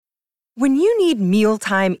When you need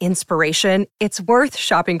mealtime inspiration, it's worth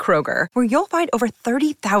shopping Kroger, where you'll find over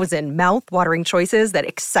 30,000 mouth-watering choices that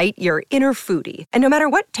excite your inner foodie. And no matter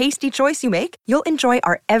what tasty choice you make, you'll enjoy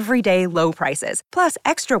our everyday low prices, plus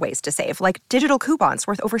extra ways to save, like digital coupons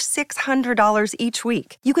worth over $600 each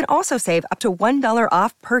week. You can also save up to $1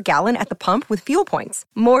 off per gallon at the pump with fuel points.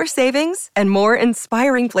 More savings and more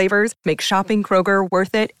inspiring flavors make shopping Kroger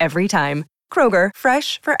worth it every time. Kroger,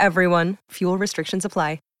 fresh for everyone. Fuel restrictions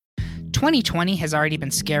apply. 2020 has already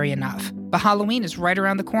been scary enough, but Halloween is right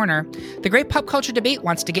around the corner. The Great Pop Culture Debate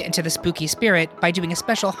wants to get into the spooky spirit by doing a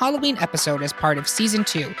special Halloween episode as part of Season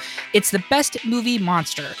 2. It's the best movie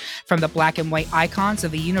monster, from the black and white icons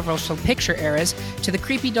of the Universal Picture eras to the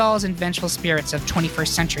creepy dolls and vengeful spirits of 21st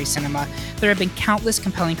century cinema. There have been countless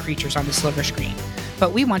compelling creatures on the silver screen.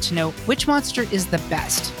 But we want to know which monster is the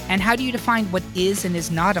best, and how do you define what is and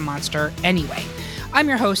is not a monster anyway? I'm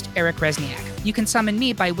your host, Eric Resniak. You can summon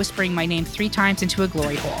me by whispering my name 3 times into a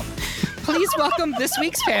glory hole. Please welcome this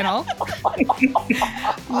week's panel.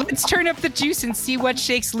 Let's turn up the juice and see what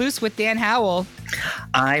shakes loose with Dan Howell.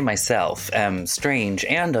 I myself am strange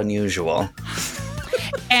and unusual.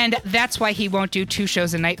 And that's why he won't do 2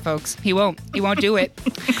 shows a night, folks. He won't do it.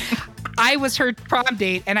 I was her prom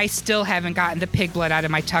date, and I still haven't gotten the pig blood out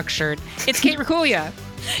of my tuck shirt. It's Kate Rakulia.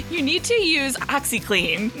 You need to use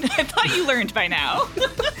OxyClean. I thought you learned by now.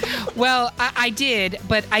 Well, I did,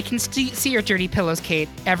 but I can see your dirty pillows, Kate.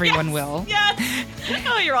 Everyone will. Yes.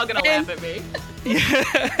 Oh, you're all going to laugh at me.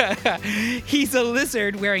 He's a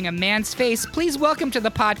lizard wearing a man's face. Please welcome to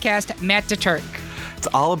the podcast, Matt DeTurk. It's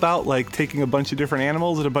all about taking a bunch of different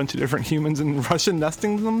animals and a bunch of different humans and Russian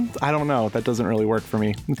nesting them. I don't know. That doesn't really work for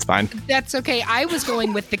me. It's fine. That's okay. I was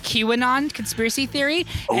going with the QAnon conspiracy theory,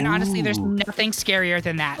 and honestly, there's nothing scarier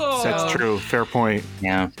than that. So that's true. Fair point.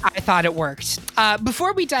 Yeah. I thought it worked.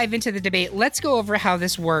 Before we dive into the debate, let's go over how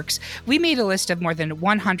this works. We made a list of more than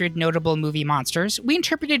 100 notable movie monsters. We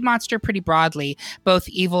interpreted monster pretty broadly, both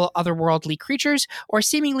evil, otherworldly creatures or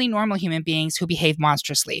seemingly normal human beings who behave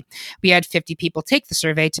monstrously. We had 50 people take the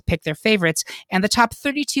survey to pick their favorites, and the top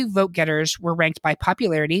 32 vote getters were ranked by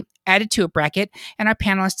popularity, added to a bracket, and our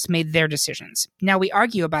panelists made their decisions. Now we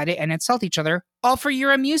argue about it and insult each other, all for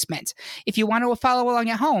your amusement. If you want to follow along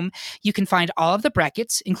at home, you can find all of the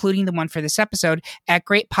brackets, including the one for this episode, at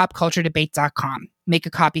greatpopculturedebate.com. Make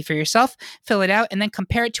a copy for yourself, fill it out, and then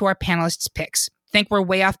compare it to our panelists' picks. Think we're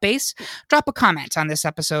way off base? Drop a comment on this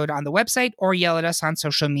episode on the website or yell at us on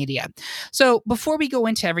social media. So before we go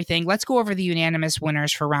into everything, let's go over the unanimous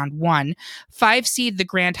winners for round 1. 5-seed The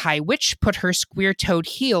Grand High Witch put her square-toed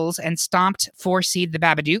heels and stomped 4-seed The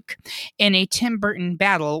Babadook. In a Tim Burton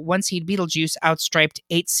battle, 1-seed Beetlejuice outstriped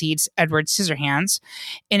 8-seed Edward Scissorhands.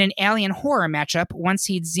 In an alien horror matchup,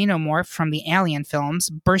 1-seed Xenomorph from the Alien films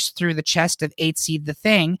burst through the chest of 8-seed The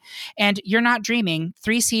Thing. And You're Not Dreaming,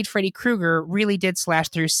 3-seed Freddy Krueger really did slash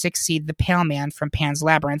through 6-seed The Pale Man from Pan's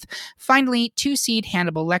Labyrinth. Finally, 2-seed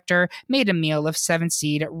Hannibal Lecter made a meal of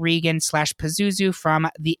 7-seed Regan/Pazuzu from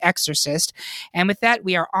The Exorcist. And with that,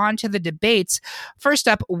 we are on to the debates. First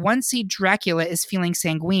up, 1-seed Dracula is feeling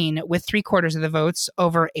sanguine with 3/4 of the votes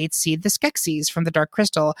over 8-seed The Skeksis from The Dark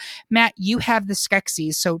Crystal. Matt, you have The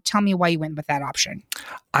Skeksis, so tell me why you went with that option.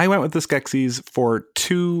 I went with The Skeksis for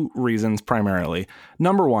 2 reasons primarily.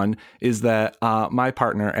 Number 1 is that my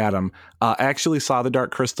partner, Adam, actually saw The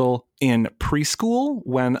Dark Crystal in preschool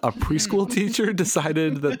when a preschool teacher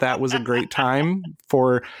decided that was a great time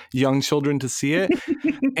for young children to see it.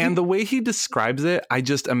 And the way he describes it, I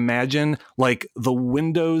just imagine the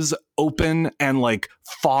windows open and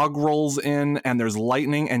fog rolls in and there's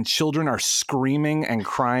lightning and children are screaming and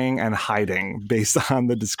crying and hiding based on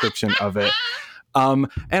the description of it. And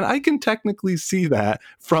I can technically see that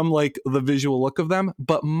from the visual look of them,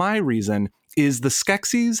 but my reason is the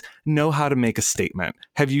Skeksis know how to make a statement.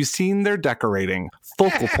 Have you seen their decorating?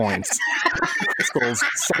 Focal points, crystals,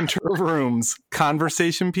 center of rooms,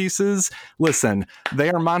 conversation pieces. Listen, they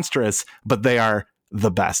are monstrous, but they are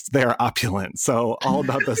the best. They are opulent. So all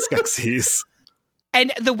about the Skeksis.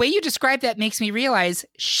 And the way you describe that makes me realize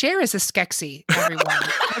Cher is a Skeksy, everyone.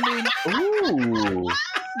 I mean, ooh.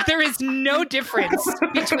 There is no difference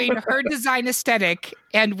between her design aesthetic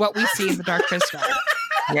and what we see in The Dark Crystal.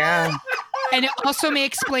 Yeah. And it also may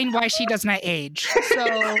explain why she does not age.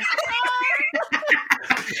 So,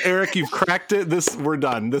 Eric, you've cracked it. We're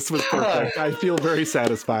done. This was perfect. I feel very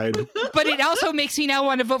satisfied. But it also makes me now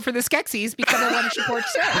want to vote for the Skeksis because I want to support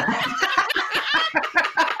Sarah.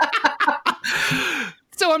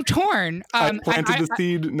 So I'm torn. I planted the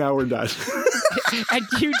seed. Now we're done. And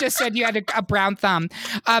you just said you had a brown thumb.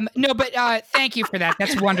 No, but thank you for that.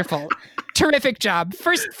 That's wonderful. Terrific job.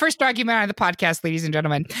 First argument on the podcast, ladies and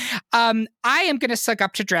gentlemen. I am going to suck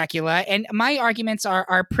up to Dracula, and my arguments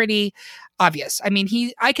are pretty obvious. I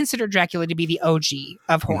mean, I consider Dracula to be the OG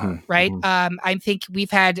of horror, right? I think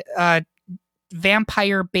we've had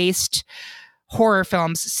vampire-based horror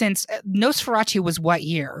films since Nosferatu was what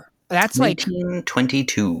year? That's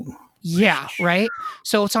 1922. Yeah, right.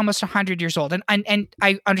 So it's almost 100 years old, and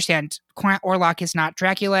I understand Count Orlok is not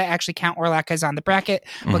Dracula. Actually, Count Orlok is on the bracket.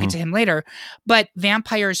 We'll get to him later. But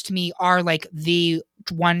vampires to me are like the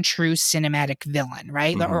one true cinematic villain,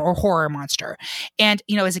 right? Or horror monster. And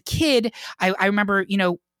as a kid, I remember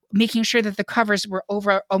making sure that the covers were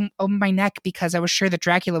over my neck because I was sure that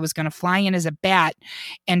Dracula was going to fly in as a bat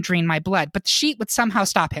and drain my blood. But the sheet would somehow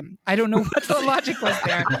stop him. I don't know what the logic was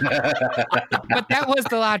there, but that was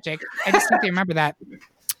the logic. I distinctly remember that.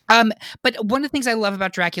 But one of the things I love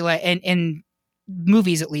about Dracula and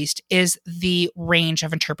movies, at least, is the range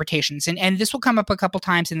of interpretations. And this will come up a couple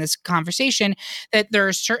times in this conversation, that there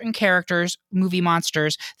are certain characters, movie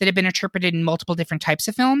monsters, that have been interpreted in multiple different types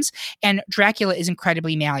of films. And Dracula is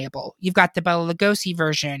incredibly malleable. You've got the Bela Lugosi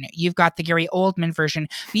version. You've got the Gary Oldman version.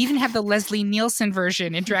 We even have the Leslie Nielsen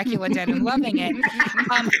version in Dracula Dead and Loving It.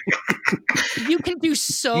 You can do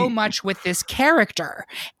so much with this character.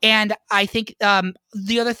 And I think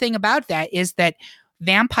the other thing about that is that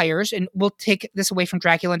vampires, and we'll take this away from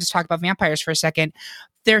Dracula and just talk about vampires for a second,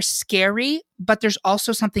 they're scary, but there's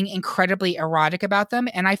also something incredibly erotic about them.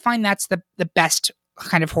 And I find that's the best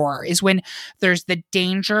kind of horror, is when there's the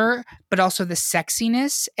danger, but also the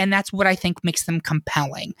sexiness. And that's what I think makes them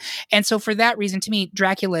compelling. And so for that reason, to me,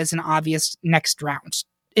 Dracula is an obvious next round.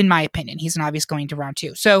 In my opinion, he's an obvious going to round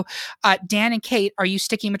 2. So Dan and Kate, are you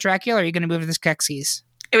sticking with Dracula, or are you going to move to the Skeksis?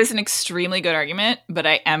 It was an extremely good argument, but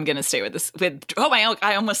I am going to stay with this.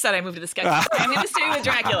 I almost said I moved to the Skeksis. I'm going to stay with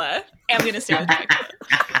Dracula.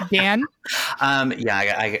 Dan?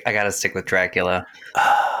 I got to stick with Dracula.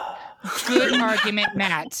 Good argument,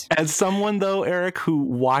 Matt. As someone, though, Eric, who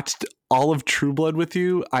watched all of True Blood with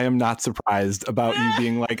you, I am not surprised about you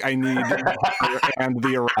being like, I need the horror and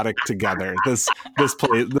the erotic together. This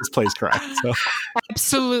plays correct. So.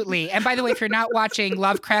 Absolutely. And by the way, if you're not watching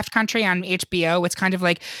Lovecraft Country on HBO, it's kind of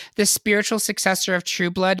like the spiritual successor of True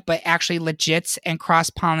Blood, but actually legit and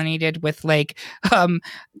cross-pollinated with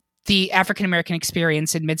the African-American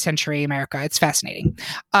experience in mid-century America. It's fascinating.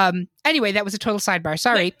 Anyway, that was a total sidebar.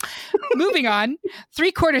 Sorry. Moving on.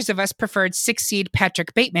 3/4 of us preferred 6-seed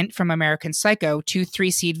Patrick Bateman from American Psycho to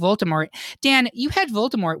 3-seed Voldemort. Dan, you had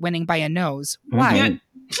Voldemort winning by a nose. Why?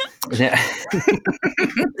 So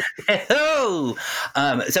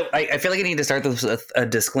I feel like I need to start this with a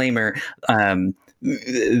disclaimer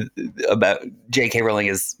about J.K. Rowling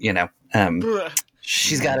is,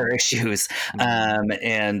 she's got her issues,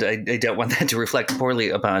 and I don't want that to reflect poorly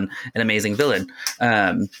upon an amazing villain,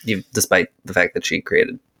 despite the fact that she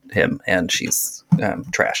created him and she's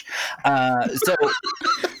trash. So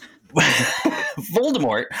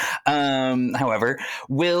Voldemort, however,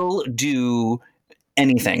 will do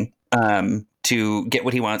anything to get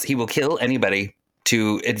what he wants. He will kill anybody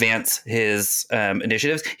to advance his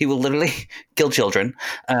initiatives. He will literally kill children.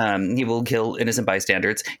 He will kill innocent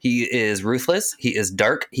bystanders. He is ruthless. He is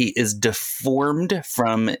dark. He is deformed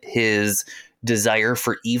from his desire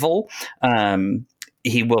for evil.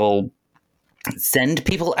 He will send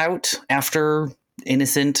people out after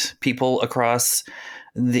innocent people across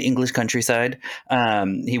the English countryside.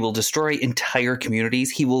 He will destroy entire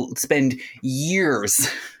communities. He will spend years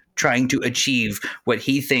trying to achieve what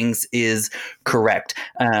he thinks is correct.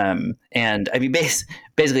 And I mean,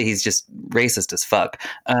 basically he's just racist as fuck.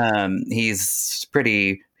 He's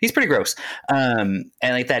pretty gross. And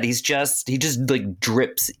like that, he just like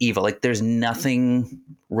drips evil. Like there's nothing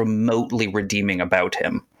remotely redeeming about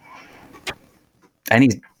him.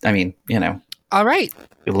 And All right.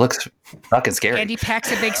 It looks fucking scary. And he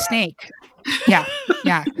packs a big snake. Yeah.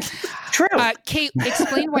 True. Kate,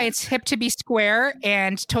 explain why it's hip to be square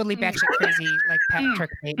and totally batshit crazy like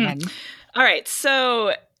Patrick Bateman. All right.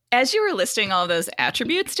 So as you were listing all of those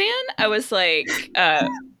attributes, Dan, I was like,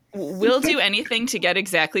 will do anything to get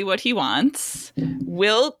exactly what he wants.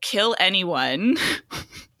 Will kill anyone.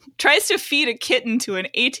 Tries to feed a kitten to an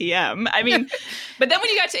ATM. I mean, but then when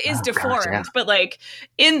you got to is deformed, God, yeah. But like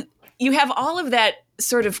you have all of that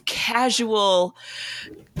sort of casual,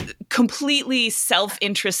 completely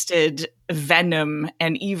self-interested venom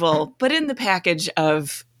and evil, but in the package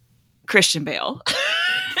of Christian Bale.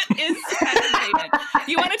 Is Patrick Bateman.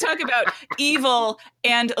 You want to talk about evil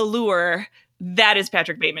and allure, that is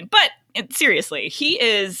Patrick Bateman. But seriously, he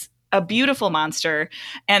is a beautiful monster,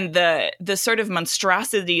 and the sort of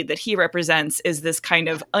monstrosity that he represents is this kind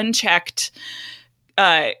of unchecked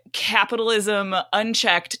capitalism,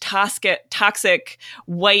 unchecked toxic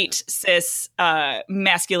white cis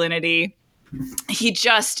masculinity. He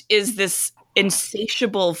just is this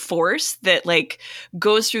insatiable force that like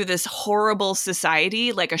goes through this horrible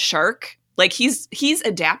society like a shark. Like he's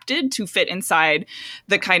adapted to fit inside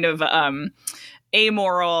the kind of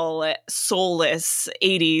amoral, soulless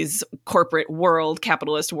 80s corporate world,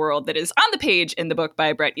 capitalist world that is on the page in the book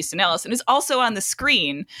by Bret Easton Ellis and is also on the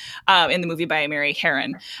screen in the movie by Mary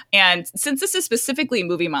Harron. And since this is specifically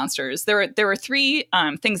movie monsters, there were three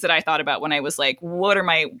things that I thought about when I was like, what am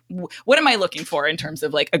I looking for in terms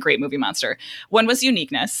of like a great movie monster? One was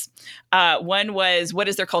uniqueness. One was what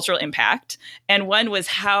is their cultural impact? And one was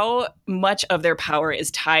how much of their power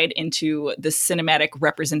is tied into the cinematic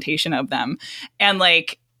representation of them. And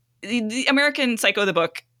like the American Psycho, the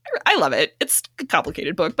book, I love it. It's a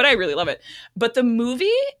complicated book, but I really love it. But the movie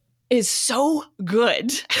is so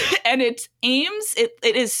good and it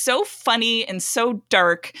is so funny and so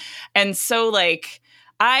dark. And so like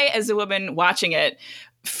I, as a woman watching it,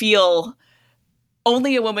 feel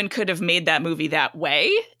only a woman could have made that movie that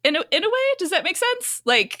way in a way. Does that make sense?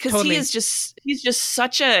 Like, because Totally. he's just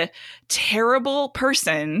such a terrible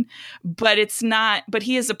person, but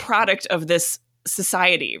he is a product of this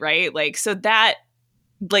society, right? Like, so that,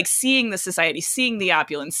 like, seeing the society, seeing the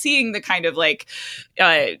opulence, seeing the kind of like,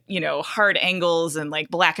 hard angles and like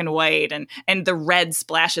black and white and the red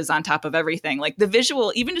splashes on top of everything. Like the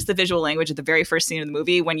visual, even just the visual language of the very first scene of the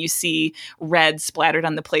movie, when you see red splattered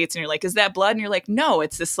on the plates and you're like, is that blood? And you're like, no,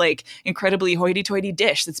 it's this like incredibly hoity-toity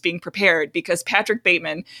dish that's being prepared because Patrick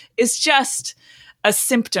Bateman is just a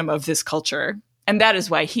symptom of this culture. And that is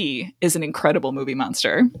why he is an incredible movie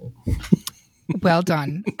monster. Well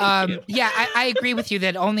done. I agree with you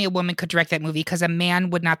that only a woman could direct that movie because a man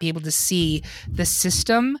would not be able to see the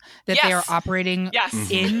system that they are operating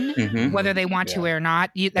in, whether they want to or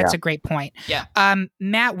not. That's a great point. Yeah.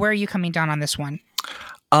 Matt, where are you coming down on this one?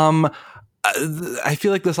 I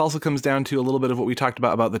feel like this also comes down to a little bit of what we talked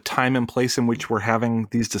about the time and place in which we're having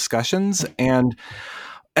these discussions. And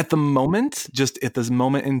at the moment, just at this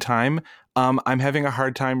moment in time, I'm having a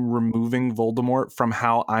hard time removing Voldemort from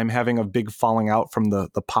how I'm having a big falling out from the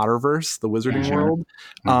Potterverse, the Wizarding world,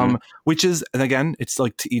 which is, and again, it's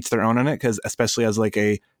like to each their own on it, because especially as like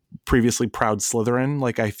a previously proud Slytherin,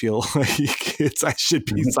 like I feel like I should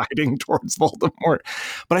be siding towards Voldemort.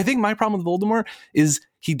 But I think my problem with Voldemort is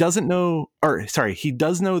he does know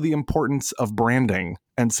the importance of branding.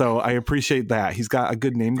 And so I appreciate that. He's got a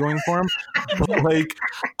good name going for him. But like,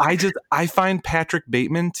 I find Patrick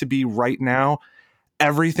Bateman to be right now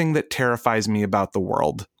everything that terrifies me about the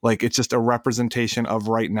world. Like, it's just a representation of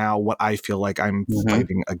right now what I feel like I'm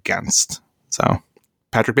fighting against. So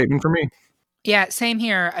Patrick Bateman for me. Yeah, same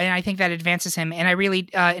here. And I think that advances him. And I really,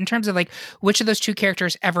 in terms of like which of those two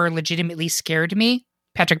characters ever legitimately scared me,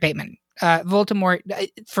 Patrick Bateman. Voldemort,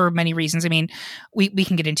 for many reasons. I mean, we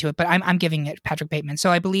can get into it, but I'm giving it Patrick Bateman.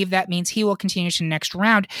 So I believe that means he will continue to the next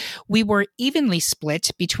round. We were evenly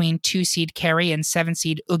split between 2-seed Carrie and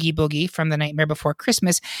 7-seed Oogie Boogie from The Nightmare Before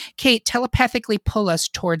Christmas. Kate, telepathically pull us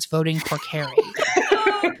towards voting for Carrie.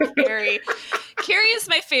 Carrie is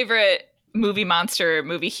my favorite movie monster,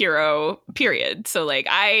 movie hero, period. So like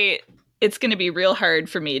it's going to be real hard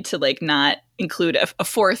for me to like not include a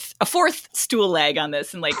fourth stool leg on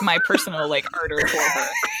this and like my personal like ardor for her.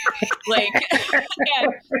 Like,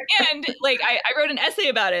 and like I wrote an essay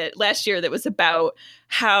about it last year that was about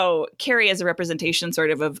how Carrie is a representation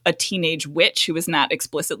sort of a teenage witch who is not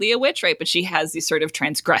explicitly a witch, right? But she has these sort of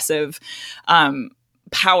transgressive,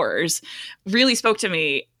 powers. Really spoke to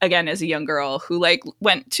me again as a young girl who like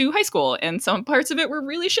went to high school and some parts of it were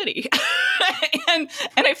really shitty. and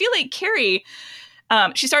I feel like Carrie,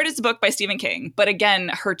 she started as a book by Stephen King, but again,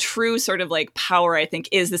 her true sort of like power, I think,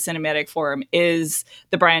 is the cinematic form, is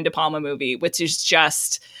the Brian De Palma movie, which is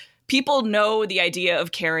just, people know the idea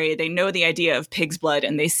of Carrie, they know the idea of Pig's Blood,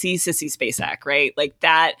 and they see Sissy Spacek, right? Like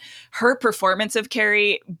that, her performance of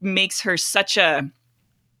Carrie makes her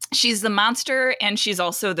she's the monster and she's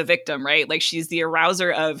also the victim, right? Like she's the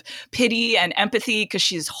arouser of pity and empathy because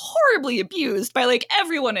she's horribly abused by like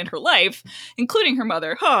everyone in her life, including her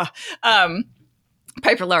mother.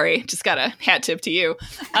 Piper Laurie, just got a hat tip to you.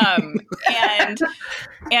 And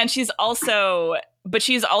she's also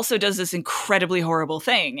does this incredibly horrible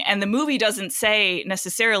thing. And the movie doesn't say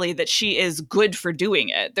necessarily that she is good for doing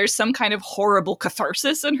it. There's some kind of horrible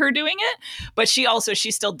catharsis in her doing it, but she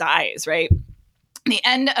still dies, right? The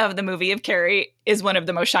end of the movie of Carrie is one of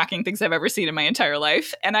the most shocking things I've ever seen in my entire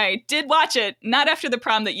life. And I did watch it, not after the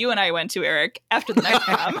prom that you and I went to, Eric, after the next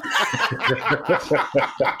prom.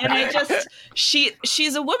 And I just,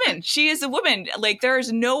 she's a woman. She is a woman. Like, there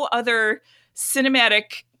is no other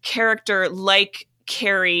cinematic character like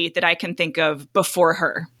Carrie that I can think of before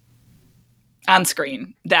her on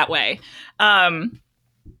screen that way. And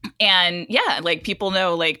yeah, like, people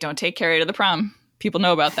know, like, don't take Carrie to the prom. People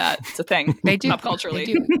know about that. It's a thing. They do. Pop culturally.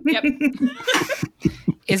 They do. Yep.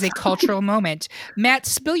 Is a cultural moment. Matt,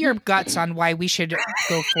 spill your guts on why we should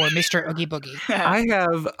go for Mr. Oogie Boogie. I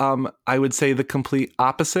have, I would say, the complete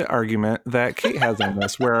opposite argument that Kate has on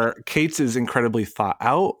this, where Kate's is incredibly thought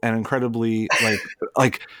out and incredibly,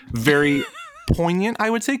 like very poignant,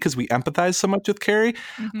 I would say, because we empathize so much with Carrie.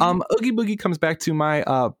 Mm-hmm. Oogie Boogie comes back to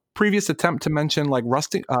my previous attempt to mention like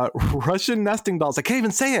Russian nesting dolls. I can't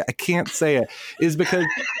even say it. I can't say it. Is because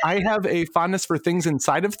I have a fondness for things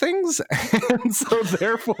inside of things, and so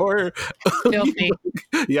therefore, Filthy.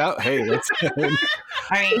 yeah. Hey, let's.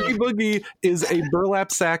 Oogie Boogie is a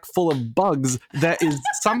burlap sack full of bugs that is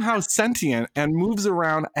somehow sentient and moves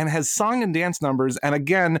around and has song and dance numbers. And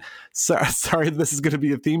again, sorry, this is going to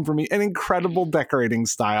be a theme for me. An incredible decorating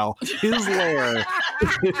style. His lair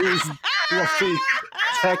is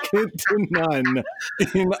like second to none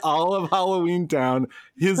in all of Halloween Town.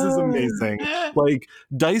 His is amazing. Like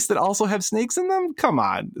dice that also have snakes in them. Come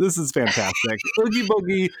on, this is fantastic. Oogie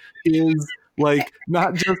Boogie is like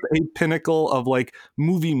not just a pinnacle of like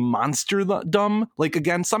movie monsterdom. Like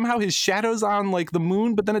again, somehow his shadow's on like the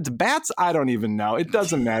moon, but then it's bats. I don't even know. It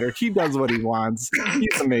doesn't matter. He does what he wants.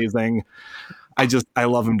 He's amazing. I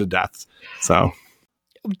love him to death. So,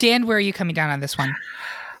 Dan, where are you coming down on this one?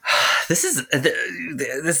 This is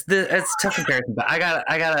it's tough comparison, but I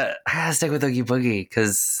gotta stick with Oogie Boogie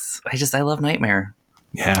because I love Nightmare.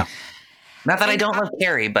 Yeah. Not that I don't love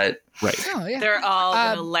Carrie, but right. Oh, yeah. They're all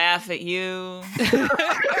gonna laugh at you.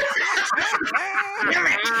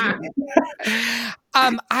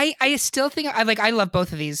 I still think I love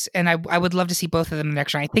both of these, and I would love to see both of them in the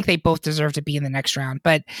next round. I think they both deserve to be in the next round,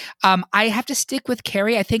 but I have to stick with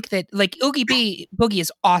Carrie. I think that like Oogie Boogie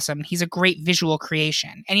is awesome. He's a great visual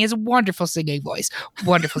creation, and he has a wonderful singing voice.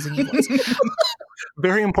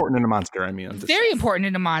 Very important in a monster. I mean, Very important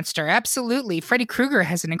in a monster. Absolutely. Freddy Krueger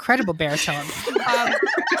has an incredible baritone.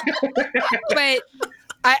 But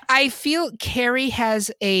I feel Carrie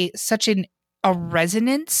has such a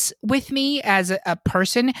resonance with me as a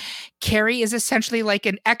person. Carrie is essentially like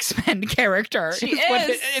an X-Men character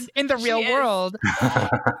in the real world.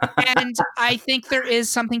 And I think there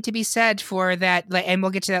is something to be said for that. And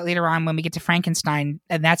we'll get to that later on when we get to Frankenstein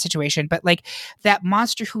and that situation. But like that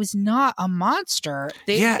monster who is not a monster,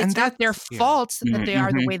 it's not their fault that they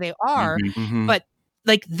are the way they are, but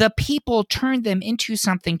like the people turned them into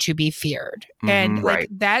something to be feared. And like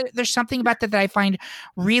that, there's something about that I find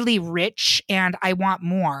really rich, and I want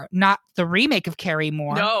more. Not the remake of Carrie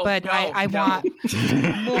more, I want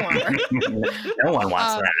more. No one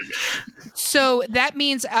wants that. So that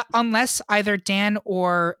means unless either Dan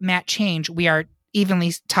or Matt change, we are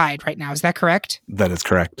evenly tied right now. Is that correct? That is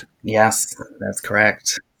correct. Yes, that's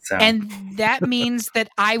correct. So. And that means that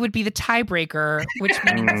I would be the tiebreaker, which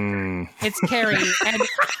means it's Carrie. And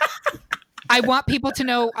I want people to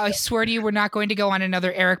know, I swear to you, we're not going to go on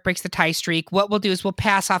another Eric breaks the tie streak. What we'll do is we'll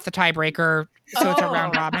pass off the tiebreaker, so it's a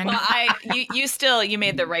round robin. Well, you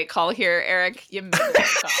made the right call here, Eric. You made the right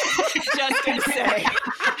call. Just gonna say,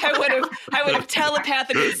 I would have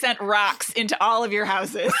telepathically sent rocks into all of your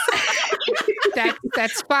houses.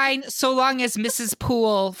 That's fine, so long as Mrs.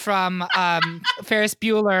 Poole from Ferris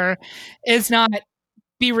Bueller is not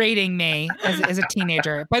berating me as a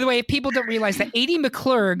teenager. By the way, people don't realize that Adie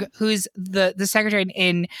McClurg, who's the secretary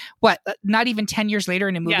in not even 10 years later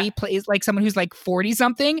in a movie, plays like someone who's like 40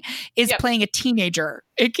 something, is playing a teenager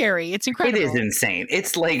in Carrie. It's incredible. It is insane.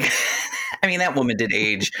 It's like, I mean, that woman did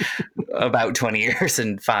age about 20 years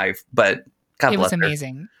and 5, but God bless her. It was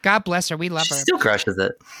amazing. God bless her. We love her. She still crushes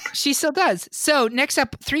it. She still does. So next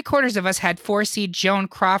up, 3/4 of us had 4-seed Joan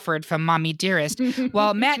Crawford from Mommy Dearest,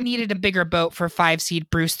 while Matt needed a bigger boat for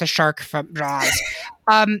 5-seed Bruce the Shark from Jaws.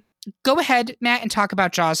 Go ahead, Matt, and talk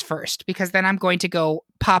about Jaws first, because then I'm going to go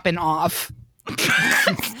popping off.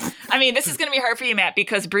 I mean, this is going to be hard for you, Matt,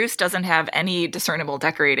 because Bruce doesn't have any discernible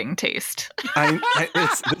decorating taste.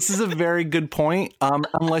 This is a very good point.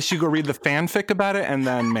 Unless you go read the fanfic about it, and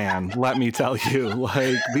then, man, let me tell you,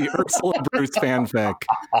 like the Ursula Bruce fanfic,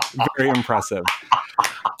 very impressive.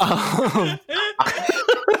 I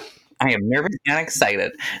am nervous and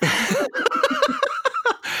excited.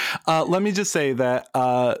 Let me just say that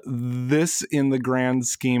this, in the grand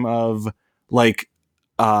scheme of like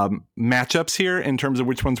matchups here in terms of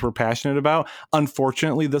which ones we're passionate about.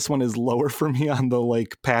 Unfortunately, this one is lower for me on the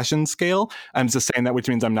like passion scale. I'm just saying that, which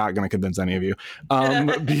means I'm not going to convince any of you.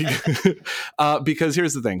 Because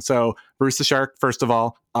here's the thing. So Bruce the Shark, first of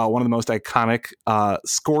all, one of the most iconic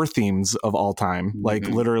score themes of all time. Like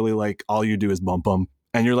literally, like all you do is bump bump.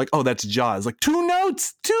 And you're like, oh, that's Jaws. Like two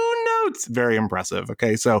notes. Very impressive.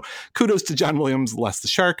 Okay, so kudos to John Williams, less the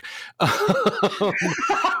shark.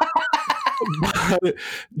 But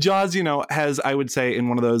Jaws, has, I would say, in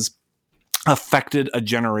one of those affected a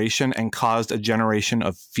generation and caused a generation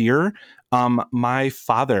of fear. My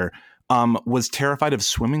father was terrified of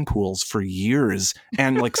swimming pools for years,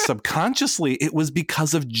 and like subconsciously it was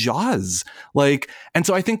because of Jaws. And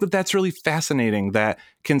so I think that that's really fascinating, that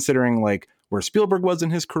considering like where Spielberg was in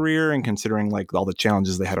his career and considering like all the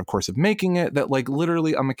challenges they had, of course, of making it, that like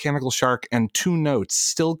literally a mechanical shark and two notes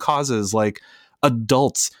still causes like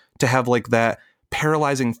adults to have like that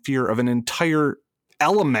paralyzing fear of an entire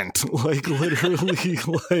element, like literally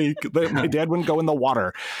like that my dad wouldn't go in the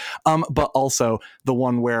water. But also the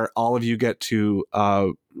one where all of you get to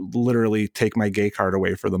literally take my gay card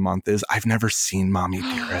away for the month is I've never seen Mommy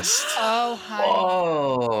Dearest. Oh,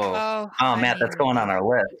 honey. Oh, Matt, that's going on our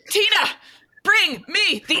list. Tina, bring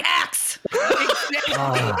me the axe.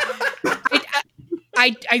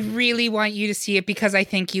 I really want you to see it because I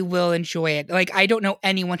think you will enjoy it. Like, I don't know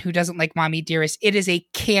anyone who doesn't like Mommy Dearest. It is a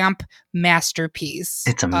camp masterpiece.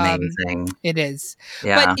 It's amazing. It is.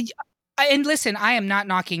 Yeah. And listen, I am not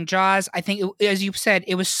knocking Jaws. I think, as you said,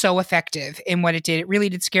 it was so effective in what it did. It really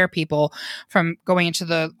did scare people from going into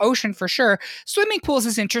the ocean for sure. Swimming pools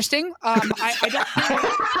is interesting. I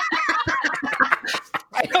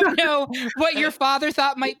don't know what your father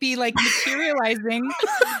thought might be like materializing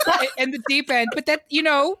in the deep end, but that,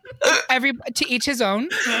 every to each his own.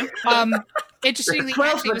 Interestingly,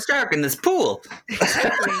 12-foot shark in this pool.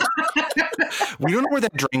 Exactly. We don't know where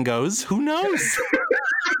that drain goes. Who knows?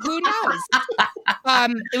 Who knows?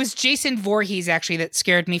 It was Jason Voorhees actually that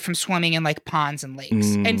scared me from swimming in like ponds and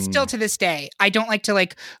lakes. And still to this day, I don't like to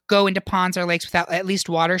like go into ponds or lakes without at least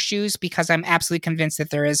water shoes because I'm absolutely convinced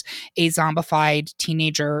that there is a zombified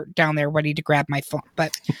teenager down there ready to grab my phone.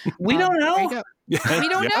 But we don't know. We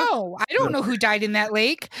don't know. I don't know who died in that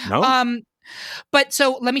lake. No. But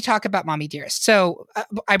so let me talk about Mommy Dearest. So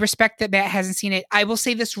I respect that Matt hasn't seen it. I will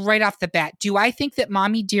say this right off the bat. Do I think that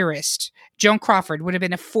Mommy Dearest, Joan Crawford, would have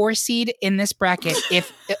been a 4 seed in this bracket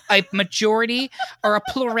if a majority or a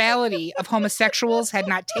plurality of homosexuals had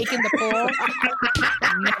not taken the poll?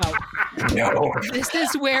 No. This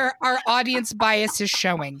is where our audience bias is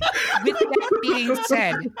showing. With that being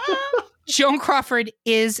said, Joan Crawford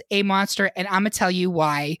is a monster, and I'm going to tell you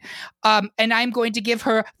why. And I'm going to give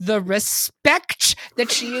her the respect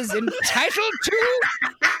that she is entitled to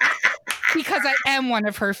because I am one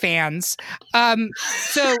of her fans.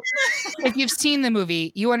 So if you've seen the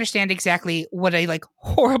movie, you understand exactly what a like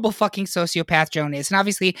horrible fucking sociopath Joan is. And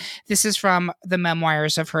obviously this is from the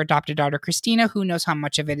memoirs of her adopted daughter, Christina. Who knows how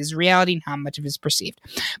much of it is reality and how much of it is perceived.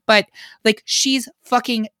 But like she's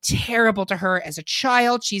fucking terrible to her as a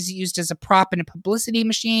child. She's used as a prop in a publicity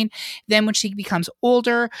machine. Then when she becomes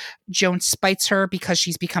older, Joan spites her because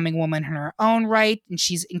she's becoming a woman in her own right. And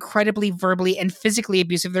she's incredibly verbally and physically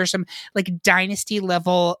abusive. There's some like dynasty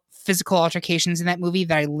level physical altercations in that movie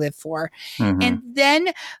that I live for. Mm-hmm. And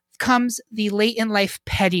then comes the late in life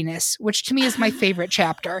pettiness, which to me is my favorite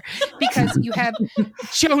chapter because you have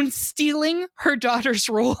Joan stealing her daughter's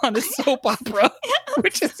role on a soap opera,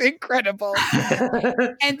 which is incredible.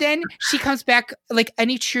 And then she comes back like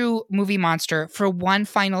any true movie monster for one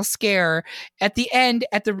final scare at the end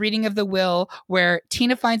at the reading of the will where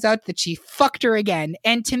Tina finds out that she fucked her again.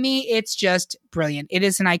 And to me, it's just brilliant. It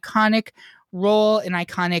is an iconic role, an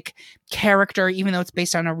iconic character, even though it's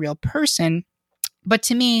based on a real person. But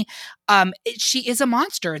to me, she is a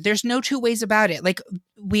monster. There's no two ways about it. Like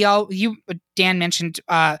Dan mentioned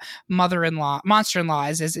mother-in-law, monster-in-law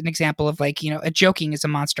as an example of like, a joking is a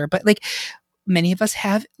monster. But like many of us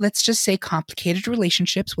have, let's just say, complicated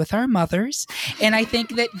relationships with our mothers. And I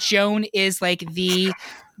think that Joan is like the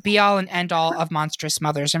be-all and end-all of monstrous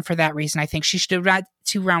mothers. And for that reason, I think she should have got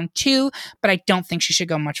to round 2, but I don't think she should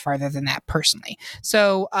go much farther than that personally.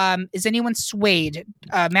 So is anyone swayed?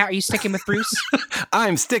 Matt, are you sticking with Bruce?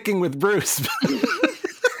 I'm sticking with Bruce.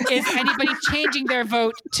 Is anybody changing their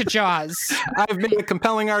vote to Jaws? I've made a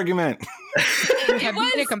compelling argument. It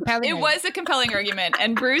was a compelling argument.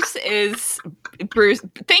 And Bruce.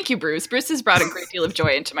 Thank you, Bruce. Bruce has brought a great deal of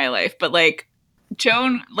joy into my life. But like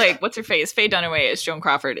Joan, like what's her face? Faye Dunaway as Joan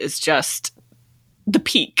Crawford is just the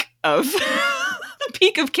peak of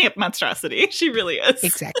peak of camp monstrosity. She really is.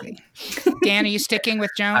 Exactly. Dan, are you sticking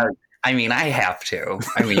with Joan? I mean, I have to.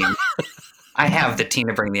 I mean, I have the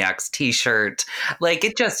Tina Bring the Axe t-shirt. Like,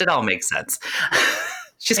 it all makes sense.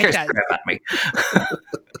 She scares the crap out of me.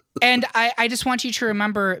 And I just want you to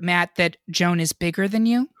remember, Matt, that Joan is bigger than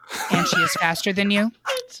you, and she is faster than you,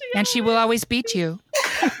 and she will always beat you.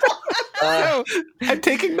 I'm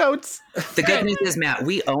taking notes. The good news is, Matt,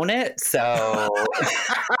 we own it, so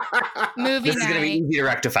Movie this is night. going to be easy to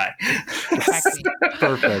rectify. Exactly.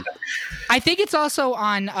 Perfect. I think it's also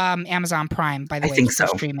on Amazon Prime, by the way. think It's so.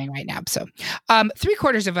 streaming right now. So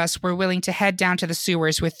 3/4 of us were willing to head down to the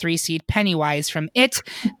sewers with 3-seed Pennywise from It,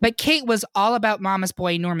 but Kate was all about Mama's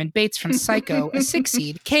boy Norman Bates from Psycho, a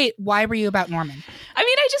 6-seed. Kate, why were you about Norman? I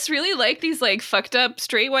mean, I just really like these like fucked up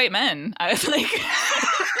straight white men. I was like,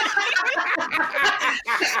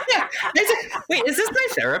 Wait, is this my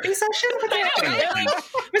therapy session? I know, right? Like,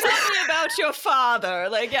 tell me about your father.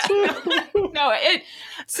 Like, yeah.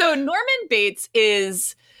 So Norman Bates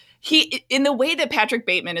is he in the way that Patrick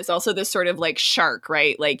Bateman is also this sort of like shark,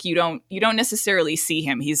 right? Like you don't necessarily see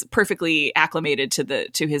him. He's perfectly acclimated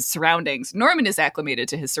to his surroundings. Norman is acclimated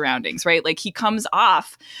to his surroundings, right? Like he comes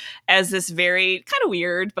off as this very kind of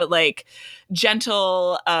weird, but like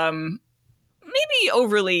gentle, maybe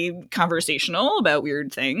overly conversational about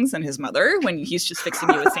weird things and his mother when he's just fixing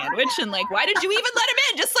you a sandwich and like, why did you even let him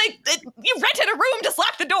in? Just like you rented a room, just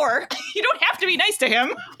lock the door. You don't have to be nice to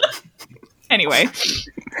him. Anyway,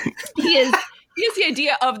 he has the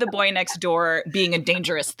idea of the boy next door being a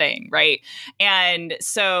dangerous thing, right? And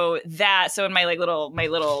so in my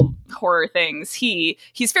little horror things,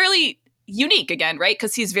 he's fairly unique again, right?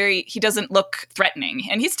 Because he doesn't look threatening,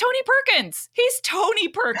 and he's Tony Perkins.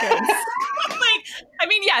 Like, I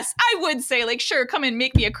mean, yes, I would say like, sure, come and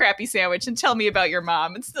make me a crappy sandwich and tell me about your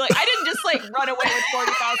mom. It's like I didn't just like run away with $40,000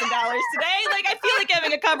 today. Like I feel like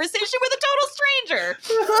having a conversation with a total stranger.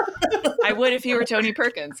 I would if he were Tony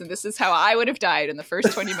Perkins, and this is how I would have died in the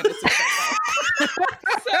first 20 minutes of Psycho.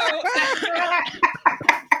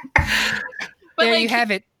 There you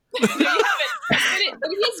have it. But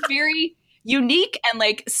it is very unique, and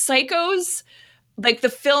like Psycho's, like the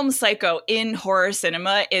film Psycho in horror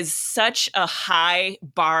cinema is such a high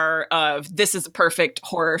bar of this is a perfect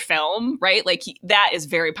horror film, right? Like that is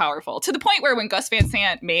very powerful to the point where when Gus Van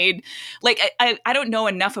Sant made, like, I don't know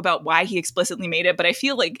enough about why he explicitly made it, but I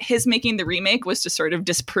feel like his making the remake was to sort of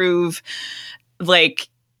disprove, like,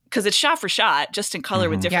 because it's shot for shot, just in color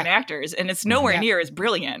with different actors, and it's nowhere near as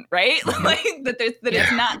brilliant, right? Like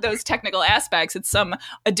it's not those technical aspects; it's some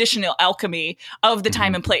additional alchemy of the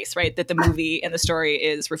time and place, right? That the movie and the story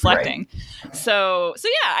is reflecting. Right. So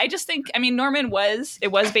yeah, I just think, I mean, Norman was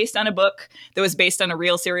based on a book that was based on a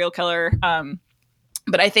real serial killer,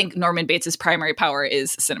 but I think Norman Bates' primary power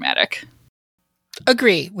is cinematic.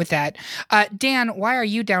 Agree with that. Dan, why are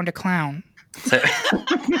you down to clown? So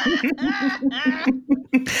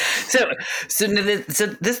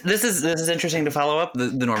this is interesting to follow up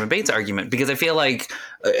the Norman Bates argument, because I feel like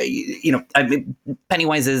I mean,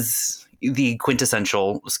 Pennywise is the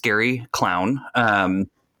quintessential scary clown.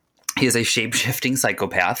 He is a shape-shifting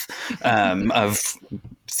psychopath of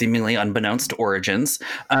seemingly unbeknownst origins.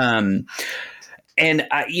 And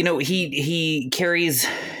he carries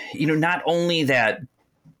not only that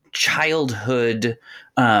childhood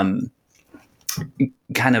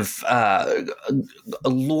kind of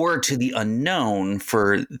allure to the unknown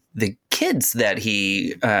for the kids that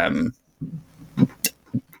he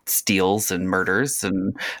steals and murders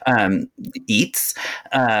and eats,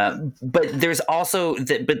 but there's also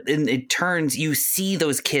that. But it turns, you see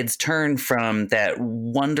those kids turn from that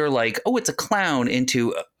wonder, like, oh, it's a clown,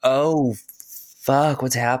 into, oh, fuck,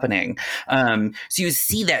 what's happening? So you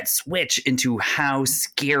see that switch into how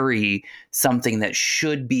scary something that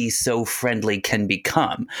should be so friendly can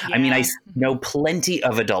become. Yeah. I mean, I know plenty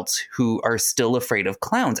of adults who are still afraid of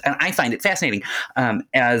clowns, and I find it fascinating.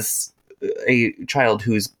 As a child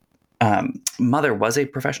whose mother was a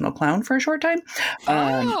professional clown for a short time.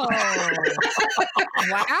 Wow.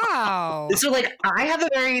 So, like, I have a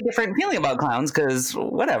very different feeling about clowns, because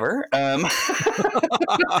whatever.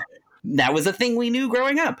 That was a thing we knew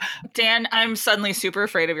growing up. Dan, I'm suddenly super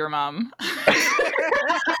afraid of your mom.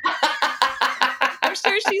 I'm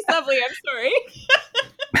sure she's lovely. I'm sorry.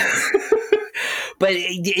 But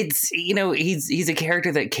it's, he's a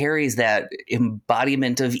character that carries that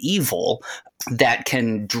embodiment of evil that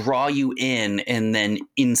can draw you in and then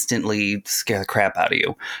instantly scare the crap out of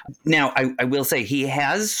you. Now, I will say he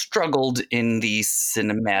has struggled in the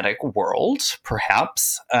cinematic world,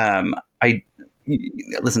 perhaps.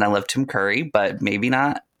 Listen, I love Tim Curry, but maybe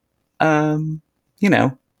not,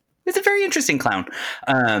 It's a very interesting clown.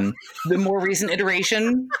 The more recent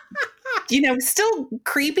iteration, still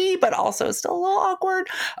creepy, but also still a little awkward.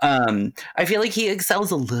 I feel like he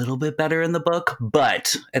excels a little bit better in the book,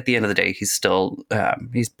 but at the end of the day, he's still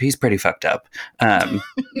he's pretty fucked up.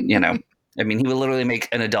 I mean, he will literally make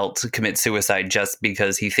an adult commit suicide just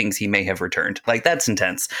because he thinks he may have returned. Like, that's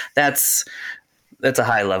intense. That's a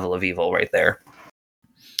high level of evil right there.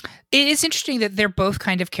 It is interesting that they're both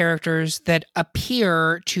kind of characters that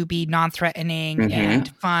appear to be non-threatening and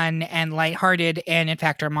fun and lighthearted, and in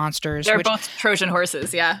fact are monsters. They're both Trojan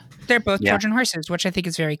horses, yeah. They're both Trojan horses, which I think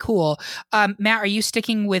is very cool. Matt, are you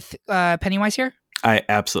sticking with Pennywise here? I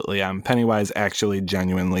absolutely am. Pennywise actually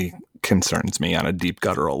genuinely concerns me on a deep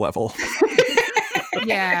guttural level.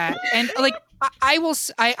 Yeah, and like I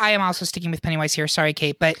am also sticking with Pennywise here. Sorry,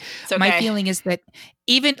 Kate, but okay. My feeling is that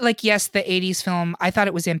even like, yes, the 80s film, I thought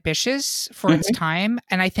it was ambitious for its time.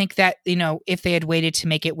 And I think that, if they had waited to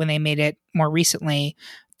make it when they made it more recently,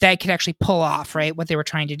 that could actually pull off, right, what they were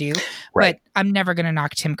trying to do. Right. But I'm never going to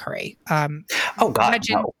knock Tim Curry. Oh, God,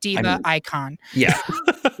 legend, no. diva, icon. Yeah.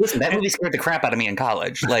 Listen, that movie scared the crap out of me in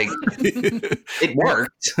college. Like, it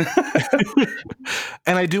worked.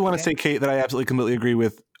 And I do want to say, Kate, that I absolutely completely agree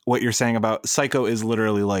with what you're saying about Psycho is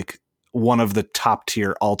literally like one of the top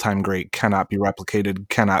tier all-time great, cannot be replicated,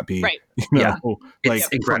 cannot be it's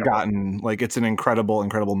forgotten. Like, it's an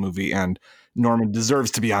incredible movie, and Norman deserves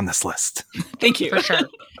to be on this list. Thank you. For sure.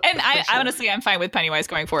 And I honestly, I'm fine with Pennywise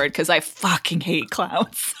going forward because I fucking hate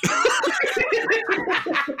clowns.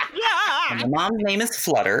 And my mom's name is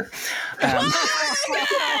Flutter.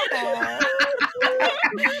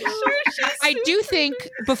 I do think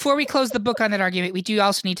before we close the book on that argument, we do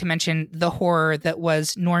also need to mention the horror that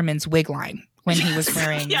was Norman's wig line when he was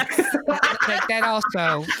wearing like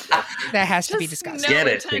that has to be discussed. Get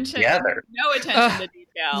it together. No attention to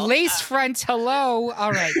detail. Lace front, hello.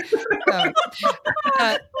 All right.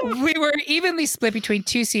 We were evenly split between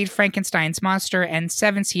 2-seed Frankenstein's monster and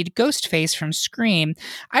 7-seed Ghostface from Scream.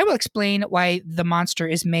 I will explain why the monster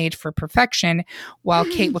is made for perfection, while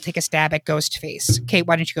Kate will take a stab at Ghostface. Kate,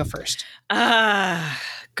 why don't you go first?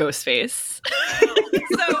 Ghostface.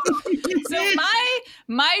 So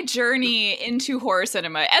my journey into horror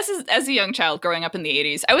cinema as a young child growing up in the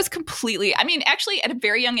 80s, I was actually at a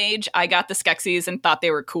very young age, I got the Skeksis and thought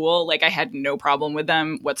they were cool. Like, I had no problem with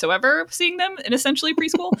them whatsoever, seeing them in essentially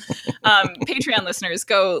preschool. Patreon listeners,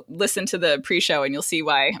 go listen to the pre-show and you'll see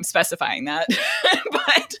why I'm specifying that.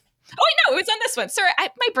 But it was on this one. Sorry,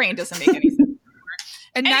 my brain doesn't make any sense.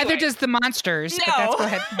 And neither does the monsters. No. But that's, go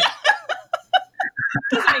ahead.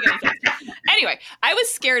 Doesn't make any sense. Anyway, I was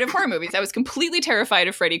scared of horror movies. I was completely terrified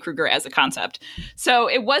of Freddy Krueger as a concept. So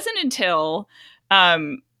it wasn't until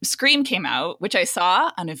Scream came out, which I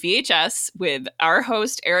saw on a VHS with our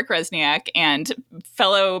host, Eric Resniak, and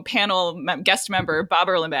fellow panel guest member, Bob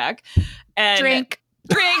Erlenbach. And Drink.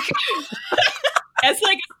 As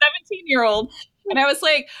like a 17-year-old. And I was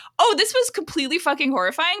like, oh, this was completely fucking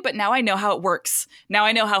horrifying, but now I know how it works. Now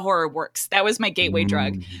I know how horror works. That was my gateway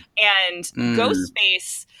drug. And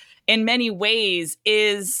Ghostface, in many ways,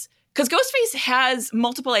 is... Because Ghostface has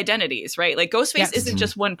multiple identities, right? Like, Ghostface isn't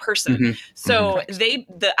just one person. So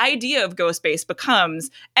the idea of Ghostface becomes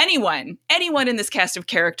anyone in this cast of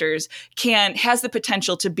characters has the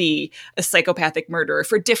potential to be a psychopathic murderer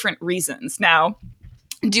for different reasons. Now,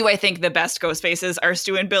 do I think the best Ghostfaces are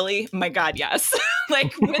Stu and Billy? My God, yes.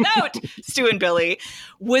 Like, without Stu and Billy,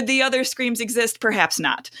 would the other Screams exist? Perhaps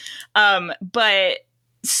not. But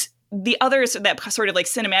the other, that sort of like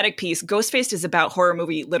cinematic piece, Ghostface is about horror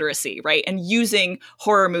movie literacy, right? And using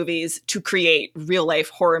horror movies to create real life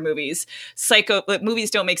horror movies.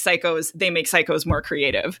 Movies don't make psychos, they make psychos more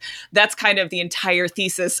creative. That's kind of the entire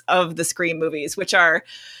thesis of the Scream movies, which are,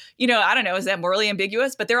 I don't know, is that morally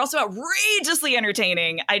ambiguous? But they're also outrageously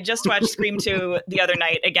entertaining. I just watched Scream 2 the other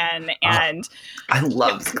night again, and I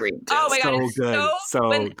love Scream 2. Oh my God, it's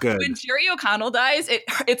so good. When Jerry O'Connell dies,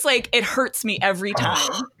 it's like it hurts me every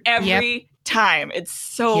time. Every time. It's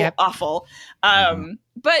so awful.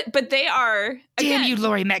 But they are, again, damn you,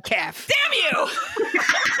 Laurie Metcalf. Damn you.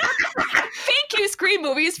 Thank you, Scream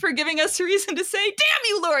movies, for giving us a reason to say, damn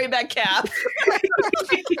you, Laurie Metcalf.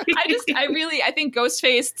 I think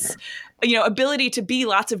Ghostface's, ability to be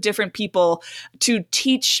lots of different people, to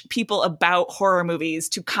teach people about horror movies,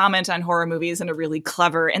 to comment on horror movies in a really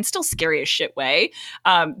clever and still scary as shit way.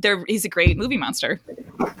 He's a great movie monster.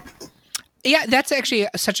 Yeah, that's actually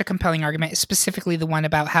such a compelling argument, specifically the one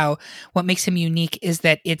about how what makes him unique is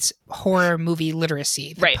that it's horror movie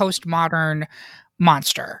literacy, the postmodern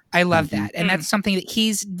monster. I love that. And that's something that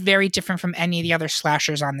he's very different from any of the other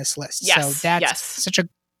slashers on this list. Yes, so that's such a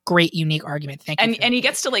great, unique argument. Thank you. And he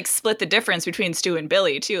gets to like split the difference between Stu and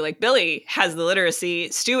Billy too. Like Billy has the literacy,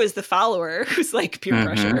 Stu is the follower who's like peer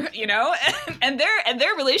pressure, you know? And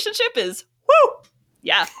their relationship is woo.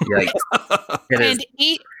 Yeah.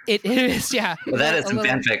 It is, yeah. Well, that is some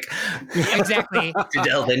fanfic. Exactly. To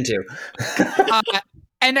delve into.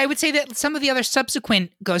 And I would say that some of the other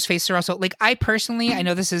subsequent Ghostface are also, like, I personally, I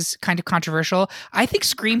know this is kind of controversial, I think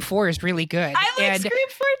Scream 4 is really good. I like Scream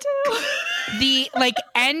 4 too. The, like,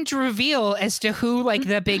 end reveal as to who, like,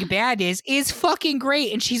 the big bad is fucking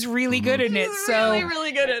great, and she's really good in it. So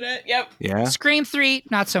really good in it. Yep. Yeah. Scream 3,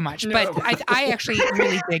 not so much, but I actually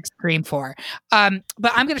really dig Scream 4.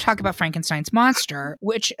 But I'm going to talk about Frankenstein's Monster,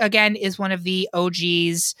 which, again, is one of the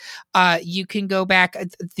OGs. You can go back,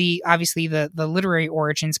 obviously the literary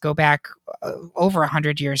origins go back over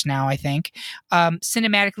 100 years now, I think.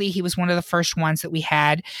 Cinematically, he was one of the first ones that we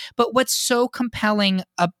had. But what's so compelling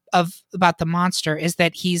about the monster is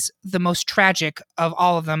that he's the most tragic of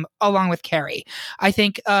all of them, along with Carrie. I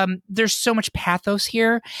think there's so much pathos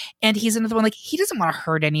here, and he's another one, like, he doesn't want to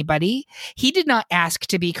hurt anybody. He did not ask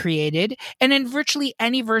to be created, and in virtually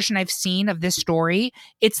any version I've seen of this story,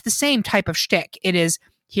 it's the same type of shtick. It is,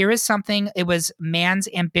 here is something, it was man's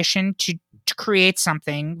ambition to create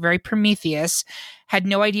something, very Prometheus, had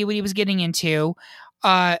no idea what he was getting into,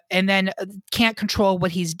 and then can't control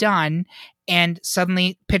what he's done, and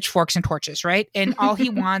suddenly pitchforks and torches, right? And all he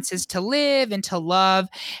wants is to live and to love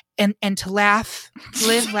and to laugh,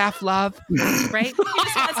 live, laugh, love, right?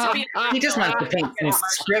 He just wants to paint some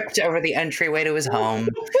script over the entryway to his home.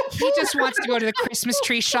 He just wants to go to the Christmas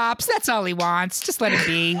tree shops. That's all he wants. Just let him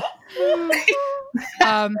be.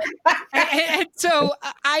 And so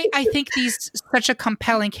I think he's such a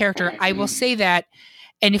compelling character. I will say that.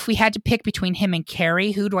 And if we had to pick between him and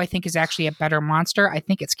Carrie, who do I think is actually a better monster? I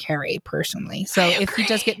think it's Carrie, personally. So if he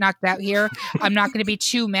does get knocked out here, I'm not going to be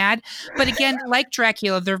too mad. But again, like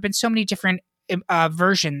Dracula, there have been so many different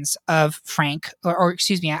versions of Frank, or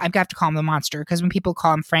excuse me, I've got to call him the monster, because when people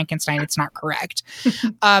call him Frankenstein, it's not correct.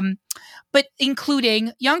 But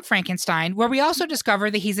including Young Frankenstein, where we also discover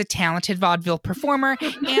that he's a talented vaudeville performer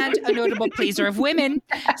and a notable pleaser of women.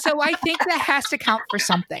 So I think that has to count for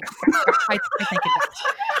something. I think it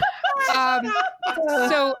does.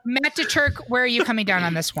 So Matt DeTurk, where are you coming down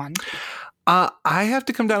on this one? I have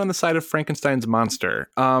to come down on the side of Frankenstein's Monster,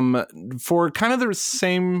 for kind of the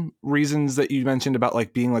same reasons that you mentioned about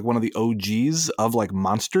like being like one of the OGs of like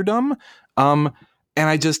monsterdom. And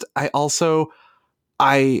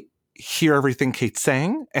I hear everything Kate's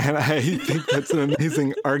saying, and I think that's an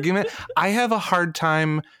amazing argument. I have a hard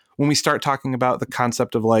time when we start talking about the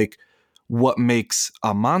concept of like what makes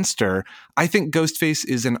a monster. I think Ghostface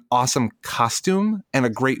is an awesome costume and a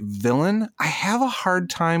great villain. I have a hard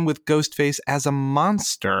time with Ghostface as a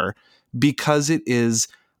monster because it is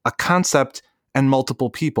a concept and multiple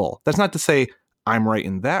people. That's not to say I'm right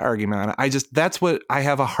in that argument. That's what I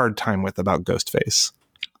have a hard time with about Ghostface.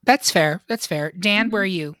 That's fair. Dan, where are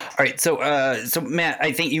you? All right. So Matt,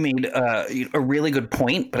 I think you made a really good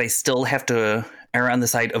point, but I still have to err on the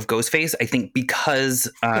side of Ghostface. I think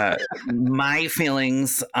because my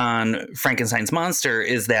feelings on Frankenstein's Monster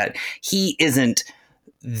is that he isn't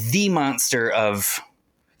the monster of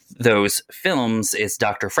those films. It's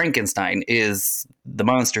Dr. Frankenstein is the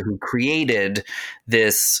monster who created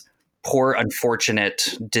this poor,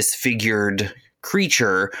 unfortunate, disfigured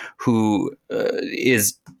creature who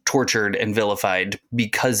is tortured and vilified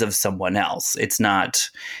because of someone else. It's not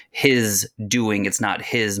his doing. It's not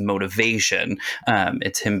his motivation.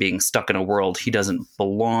 It's him being stuck in a world he doesn't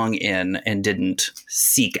belong in and didn't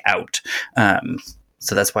seek out.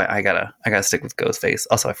 So that's why I gotta stick with Ghostface.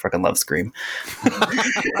 Also, I freaking love Scream.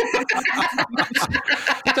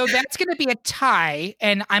 So that's going to be a tie,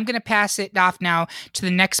 and I'm going to pass it off now to the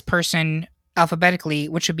next person alphabetically,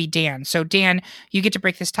 which would be Dan. So Dan, you get to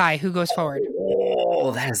break this tie. Who goes forward?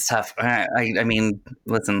 Oh, that is tough. I mean,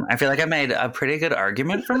 listen, I feel like I made a pretty good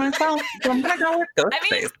argument for myself. So I'm gonna go with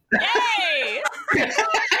Ghostface. Yay!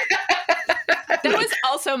 That was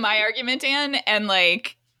also my argument, Dan, and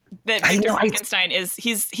like that Victor Frankenstein is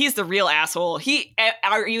he's the real asshole.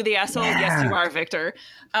 Are you the asshole? Yeah. Yes, you are, Victor.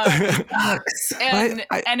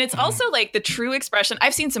 And it's also like the true expression.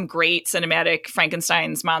 I've seen some great cinematic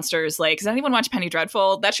Frankenstein's monsters. Like, does anyone watch Penny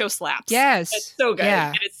Dreadful? That show slaps. Yes, it's so good. Yeah.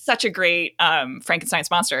 And it's such a great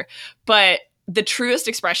Frankenstein's monster. But the truest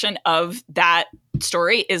expression of that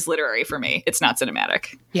story is literary for me. It's not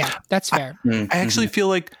cinematic. Yeah, that's fair. I actually feel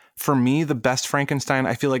like, for me, the best Frankenstein,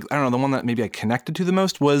 I feel like, I don't know, the one that maybe I connected to the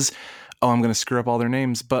most was I'm going to screw up all their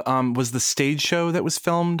names, but was the stage show that was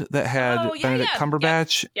filmed that had Benedict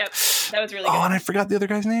Cumberbatch. Yep. That was really good. Oh, and I forgot the other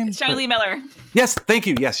guy's name. It's Johnny Lee Miller. Yes, thank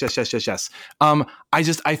you. Yes.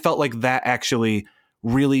 I felt like that actually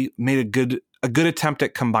really made a good attempt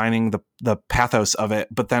at combining the pathos of it,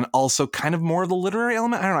 but then also kind of more of the literary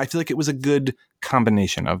element. I don't know. I feel like it was a good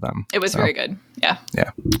combination of them. It was very good. Yeah.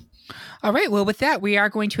 Yeah. All right. Well, with that, we are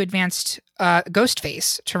going to advance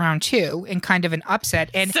Ghostface to round 2 in kind of an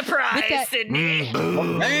upset. And surprise, that, Sydney.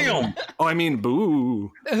 Damn. Oh, I mean,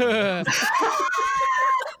 boo.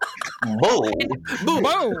 Whoa.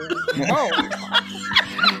 Whoa.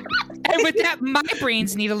 And with that, my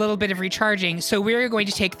brains need a little bit of recharging, so we're going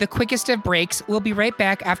to take the quickest of breaks. We'll be right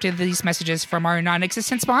back after these messages from our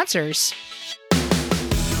non-existent sponsors.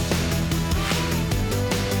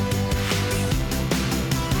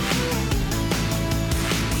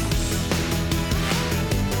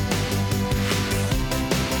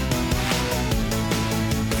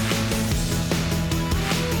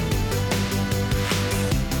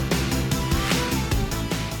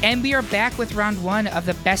 And we are back with round 1 of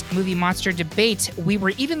the Best Movie Monster debate. We were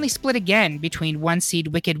evenly split again between 1 seed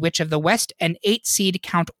Wicked Witch of the West and 8 seed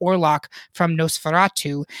Count Orlok from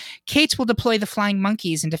Nosferatu. Kate will deploy the flying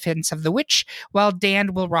monkeys in defense of the witch, while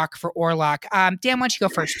Dan will rock for Orlok. Dan, why don't you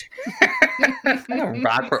go first?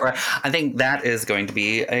 I think that is going to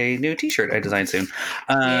be a new t-shirt I design soon.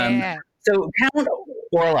 Yeah. So Count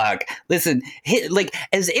Orlok, listen,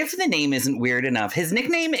 as if the name isn't weird enough, his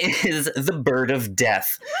nickname is the Bird of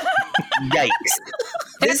Death. Yikes.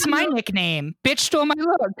 That's my nickname. Bitch stole my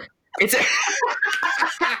look. It's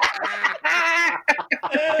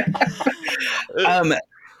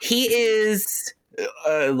he is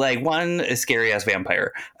one scary ass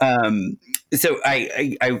vampire. So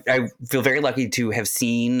I feel very lucky to have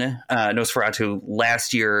seen Nosferatu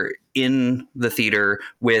last year in the theater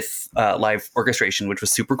with live orchestration, which was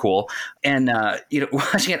super cool. And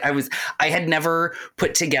watching it, I had never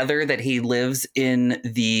put together that he lives in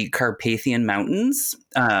the Carpathian Mountains.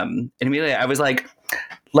 And immediately I was like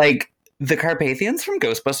the Carpathians from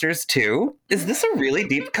Ghostbusters 2? Is this a really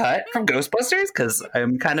deep cut from Ghostbusters? Because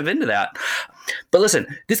I'm kind of into that. But listen,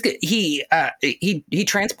 this guy, he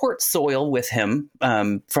transports soil with him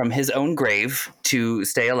from his own grave to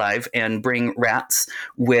stay alive and bring rats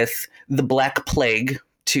with the Black Plague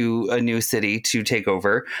to a new city to take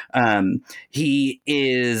over. He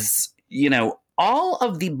is, all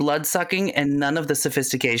of the blood sucking and none of the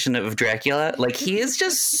sophistication of Dracula. He is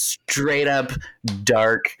just straight up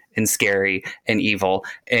dark and scary and evil.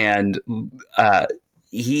 And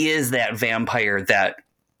he is that vampire that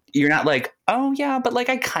you're not like, oh yeah, but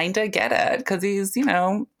I kind of get it because he's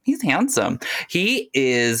handsome. He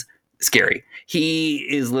is scary. He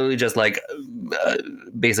is literally just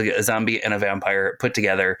basically a zombie and a vampire put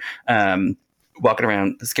together, walking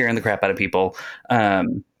around scaring the crap out of people.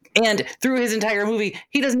 And through his entire movie,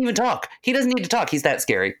 he doesn't even talk. He doesn't need to talk. He's that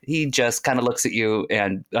scary. He just kind of looks at you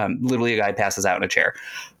and literally a guy passes out in a chair.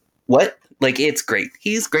 What? It's great.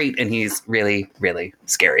 He's great and he's really, really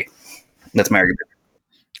scary. That's my argument.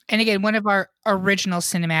 And again, one of our original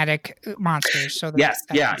cinematic monsters. So yes.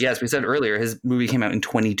 We said earlier, his movie came out in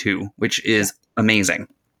 22, which is amazing.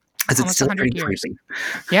 It's still 100 years. Crazy.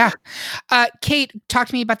 Yeah. Kate, talk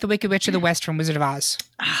to me about the Wicked Witch of the West from Wizard of Oz.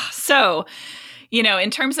 So,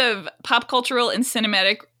 in terms of pop cultural and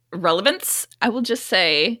cinematic relevance, I will just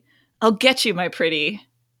say, I'll get you, my pretty,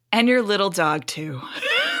 and your little dog too.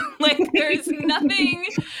 There's nothing.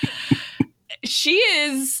 She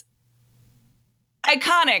is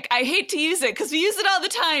iconic. I hate to use it because we use it all the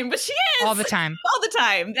time, but she is all the time.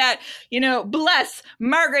 That, bless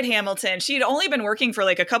Margaret Hamilton. She'd only been working for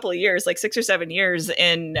a couple of years, 6 or 7 years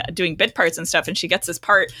in doing bit parts and stuff. And she gets this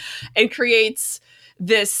part and creates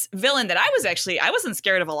this villain that I wasn't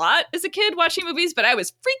scared of a lot as a kid watching movies, but I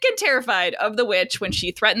was freaking terrified of the witch when she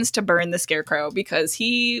threatens to burn the scarecrow because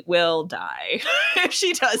he will die if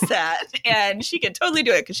she does that. And she can totally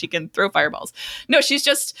do it because she can throw fireballs. No, she's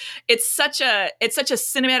just, it's such a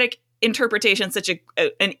cinematic interpretation, such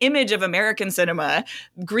an image of American cinema.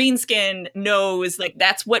 Green skin knows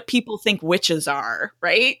that's what people think witches are,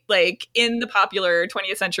 right? In the popular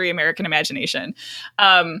 20th century American imagination.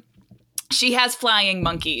 She has flying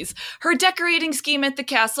monkeys. Her decorating scheme at the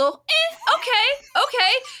castle,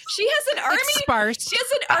 okay. She has an army. It's sparse. She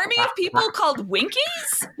has an army of people called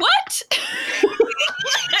Winkies? What?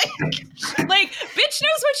 Bitch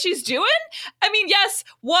knows what she's doing? I mean, yes,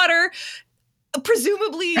 water.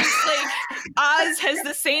 Presumably, Oz has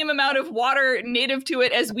the same amount of water native to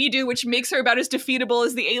it as we do, which makes her about as defeatable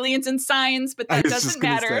as the aliens in Signs, but that doesn't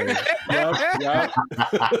matter. Yep.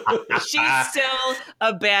 She's still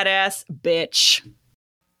a badass bitch.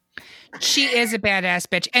 She is a badass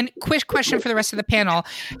bitch. And quick question for the rest of the panel.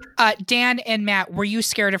 Dan and Matt, were you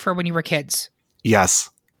scared of her when you were kids? Yes.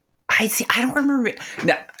 I see. I don't remember.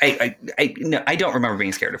 No, I don't remember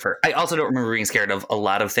being scared of her. I also don't remember being scared of a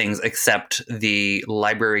lot of things except the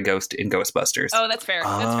library ghost in Ghostbusters. Oh, that's fair.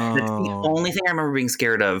 That's fair. That's the only thing I remember being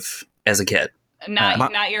scared of as a kid.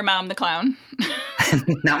 Not your mom, the clown.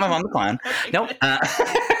 Not my mom, the clown. Nope.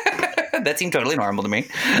 That seemed totally normal to me.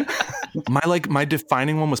 My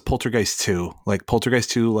defining one was Poltergeist 2. Like Poltergeist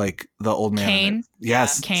 2, like the old man. Kane?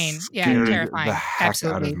 Yes. Kane. Yeah, Scared terrifying. the heck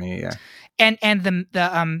Absolutely. out of me. Yeah. And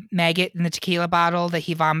the maggot in the tequila bottle that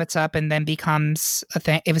he vomits up and then becomes a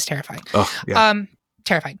thing. It was terrifying. Oh, yeah.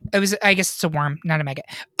 Terrifying. It was. I guess it's a worm, not a maggot.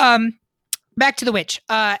 Back to the witch.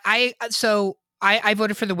 I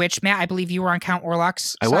voted for the witch. Matt, I believe you were on Count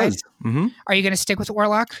Orlok's side. I was. Mm-hmm. Are you going to stick with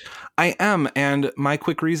Orlok? I am. And my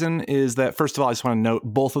quick reason is that, first of all, I just want to note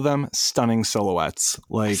both of them stunning silhouettes.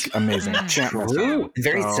 Like, amazing. Can't miss them. Ooh,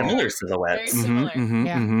 very So- similar silhouettes. Very similar.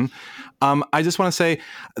 Yeah. I just want to say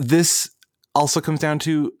this also comes down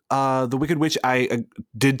to the Wicked Witch.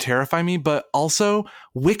 Did terrify me, but also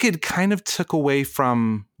Wicked kind of took away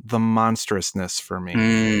from the monstrousness for me.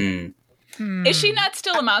 Mm. Is she not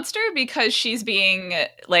still a monster because she's being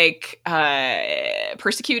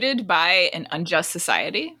persecuted by an unjust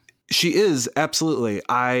society? She is, absolutely.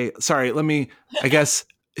 I guess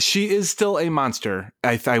she is still a monster,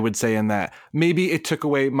 I would say, in that. Maybe it took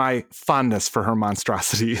away my fondness for her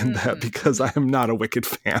monstrosity in that, because I am not a Wicked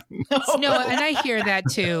fan. No, and I hear that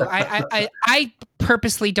too. I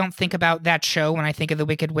purposely don't think about that show when I think of the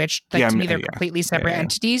Wicked Witch. Like, to me, they're completely separate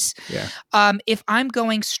entities. Yeah. If I'm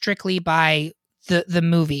going strictly by the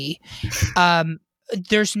movie,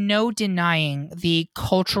 there's no denying the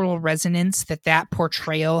cultural resonance that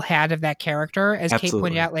portrayal had of that character. As Absolutely. Kate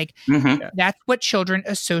pointed out, like, Mm-hmm. that's what children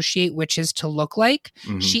associate witches to look like.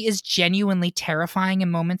 Mhm. She is genuinely terrifying in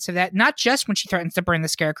moments of that. Not just when she threatens to burn the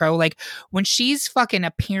scarecrow, like when she's fucking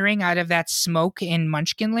appearing out of that smoke in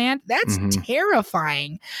Munchkin Land, that's Mhm.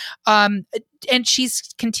 terrifying. And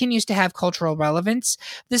she's continues to have cultural relevance.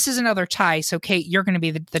 This is another tie. So Kate, you're going to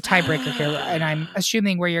be the tiebreaker here. And I'm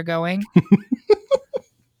assuming where you're going.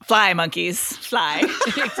 Fly, monkeys, fly.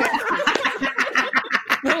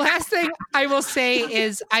 The last thing I will say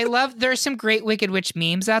is there's some great Wicked Witch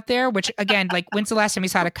memes out there, which, again, like, when's the last time you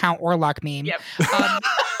saw a Count Orlok meme? Yep.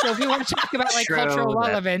 So if you want to talk about, like, True, cultural that's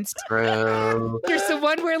relevance, True. there's the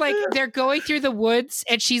one where, like, they're going through the woods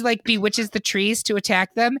and she, like, bewitches the trees to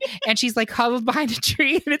attack them, and she's, like, huddled behind a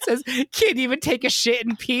tree, and it says, "Can't even take a shit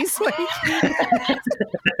in peace." Like,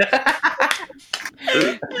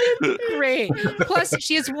 great. Plus,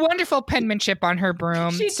 she has wonderful penmanship on her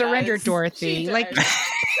broom. She Surrender, does. Dorothy. She Like, does.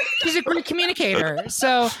 she's a great communicator.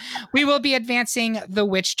 So we will be advancing the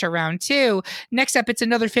witch to round 2. Next up, it's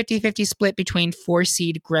another 50-50 split between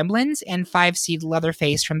 4-seed Gremlins and 5-seed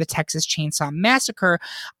Leatherface from the Texas Chainsaw Massacre.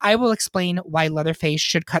 I will explain why Leatherface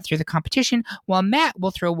should cut through the competition, while Matt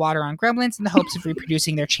will throw water on Gremlins in the hopes of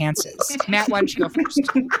reproducing their chances. Matt, why don't you go first?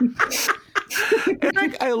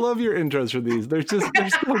 Eric, I love your intros for these. They're so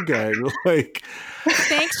good. Like,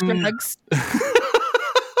 Thanks, drugs.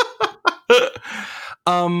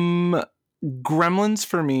 Gremlins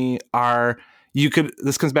for me are,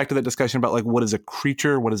 this comes back to that discussion about, like, what is a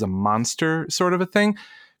creature, what is a monster sort of a thing.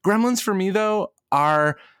 Gremlins for me, though,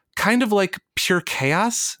 are kind of like pure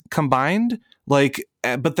chaos combined, like,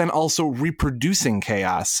 but then also reproducing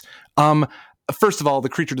chaos. First of all, the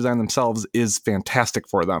creature design themselves is fantastic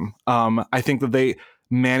for them. I think that they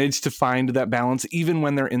manage to find that balance even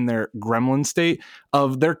when they're in their gremlin state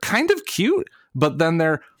of they're kind of cute, but then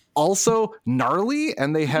they're also gnarly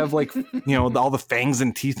and they have, like, all the fangs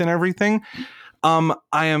and teeth and everything. I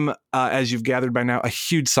am, as you've gathered by now, a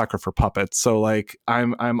huge sucker for puppets. So, like,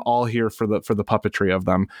 I'm all here for the puppetry of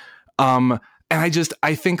them. And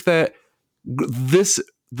I think that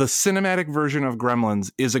the cinematic version of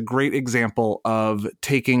Gremlins is a great example of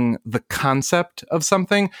taking the concept of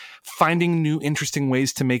something, finding new interesting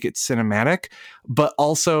ways to make it cinematic, but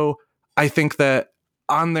also I think that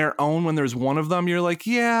on their own, when there's one of them, you're like,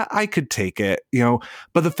 yeah, I could take it,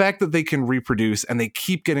 but the fact that they can reproduce and they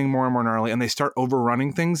keep getting more and more gnarly and they start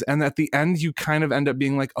overrunning things. And at the end, you kind of end up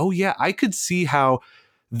being like, oh yeah, I could see how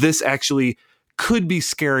this actually could be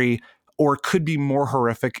scary or could be more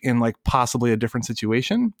horrific in, like, possibly a different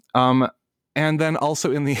situation. And then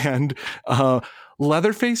also in the end,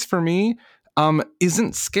 Leatherface for me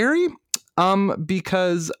isn't scary.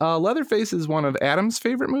 Because Leatherface is one of Adam's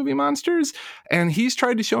favorite movie monsters, and he's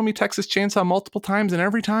tried to show me Texas Chainsaw multiple times, and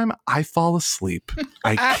every time I fall asleep.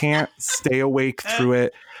 I can't stay awake through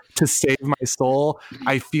it to save my soul.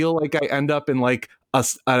 I feel like I end up in like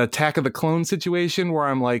an Attack of the Clone situation where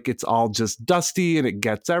I'm like, it's all just dusty and it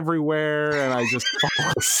gets everywhere, and I just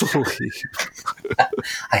fall asleep.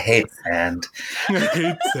 I hate sand. I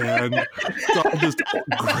hate sand. It's all just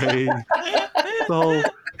gray. So,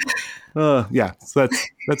 so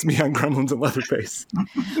that's me on Gremlins and Leatherface.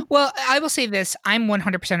 Well, I will say this. I'm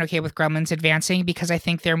 100% okay with Gremlins advancing because I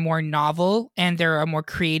think they're more novel and they're a more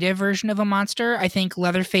creative version of a monster. I think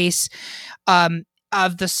Leatherface,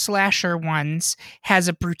 of the slasher ones, has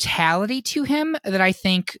a brutality to him that I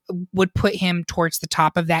think would put him towards the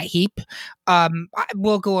top of that heap.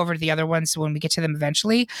 We'll go over the other ones when we get to them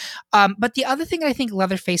eventually. But the other thing I think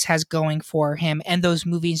Leatherface has going for him, and those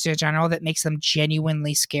movies in general that makes them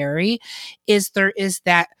genuinely scary, is there is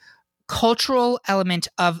that cultural element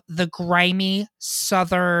of the grimy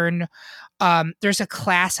Southern. There's a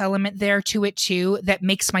class element there to it too that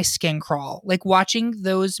makes my skin crawl. Like watching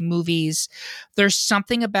those movies, there's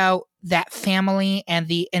something about that family and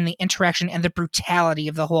the interaction and the brutality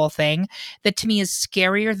of the whole thing that to me is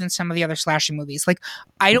scarier than some of the other slasher movies. Like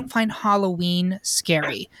I don't find Halloween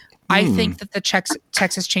scary. I think that the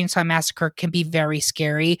Texas Chainsaw Massacre can be very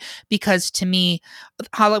scary because to me,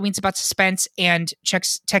 Halloween's about suspense and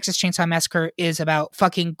Texas Chainsaw Massacre is about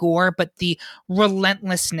fucking gore, but the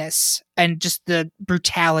relentlessness and just the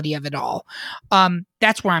brutality of it all.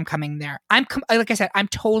 That's where I'm coming there. Like I said, I'm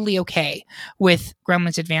totally okay with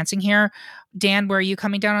Gremlins advancing here. Dan, where are you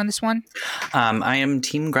coming down on this one? I am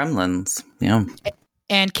Team Gremlins. Yeah.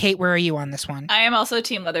 And Kate, where are you on this one? I am also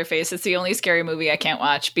Team Leatherface. It's the only scary movie I can't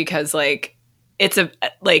watch because like it's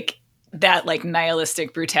that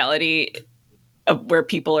nihilistic brutality of where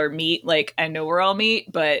people are meat. Like I know we're all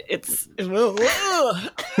meat, but it's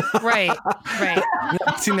right.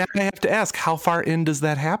 See, now I have to ask, how far in does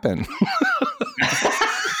that happen?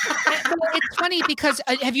 It's funny because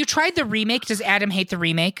have you tried the remake? Does Adam hate the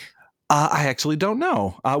remake? I actually don't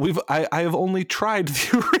know. I have only tried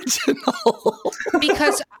the original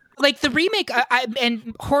because like the remake,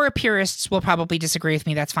 and horror purists will probably disagree with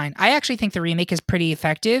me. That's fine. I actually think the remake is pretty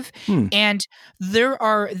effective, and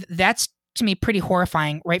that's to me pretty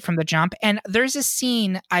horrifying right from the jump. And there's a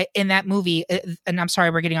scene in that movie, and I'm sorry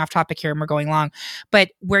we're getting off topic here and we're going long,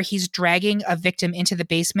 but where he's dragging a victim into the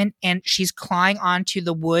basement and she's clawing onto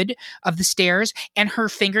the wood of the stairs and her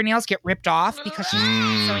fingernails get ripped off because she's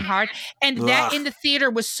sewing hard. And that in the theater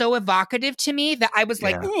was so evocative to me that I was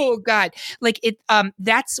like, oh God, like it.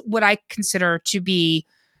 That's what I consider to be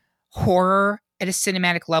horror at a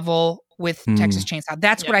cinematic level with Texas Chainsaw.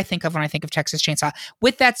 That's what I think of when I think of Texas Chainsaw.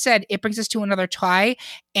 With that said, it brings us to another tie,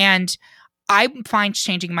 and I'm fine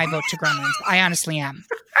changing my vote to Gremlins. I honestly am.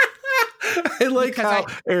 I like how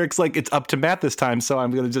Eric's like, it's up to Matt this time, so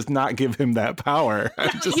I'm going to just not give him that power.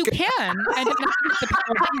 You can, and not give the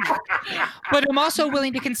power back. But I'm also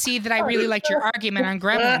willing to concede that I really liked your argument on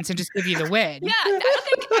Gremlins and just give you the win. Yeah,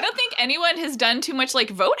 I don't think anyone has done too much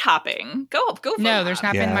like vote hopping. Go vote. No, there's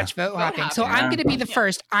not been much vote hopping. So I'm going to be the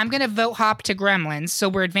first. I'm going to vote hop to Gremlins. So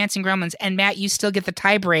we're advancing Gremlins, and Matt, you still get the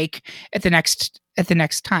tie break at the next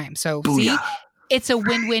time. So see. It's a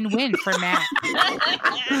win-win-win for Matt.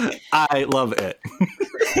 I love it.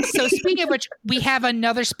 So speaking of which, we have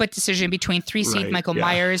another split decision between 3-seed Michael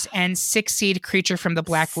Myers and 6-seed Creature from the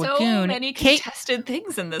Black Lagoon. So many contested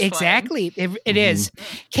things in this Exactly. It is.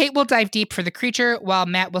 Kate will dive deep for the Creature, while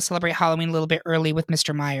Matt will celebrate Halloween a little bit early with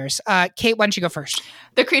Mr. Myers. Kate, why don't you go first?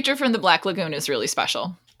 The Creature from the Black Lagoon is really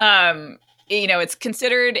special. It's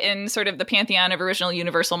considered in sort of the pantheon of original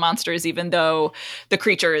Universal monsters, even though the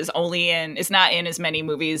Creature is not in as many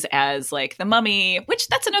movies as like The Mummy, which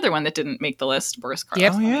that's another one that didn't make the list. Boris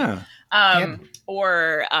Karloff's Mummy.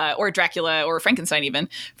 Or Dracula or Frankenstein, even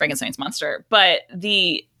Frankenstein's monster. But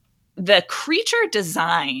the creature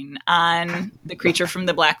design on the Creature from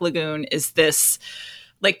the Black Lagoon is this.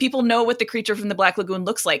 Like, people know what the Creature from the Black Lagoon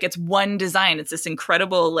looks like. It's one design. It's this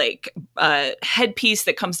incredible, headpiece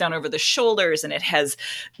that comes down over the shoulders, and it has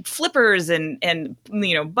flippers and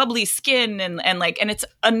bubbly skin, and it's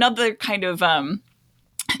another kind of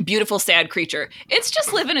beautiful, sad creature. It's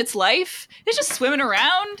just living its life. It's just swimming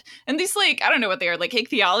around. And these, I don't know what they are, like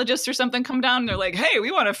ichthyologists or something come down, and they're like, hey,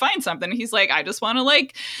 we want to find something. And he's like, I just want to,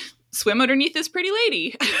 swim underneath this pretty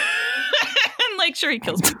lady. And, sure, he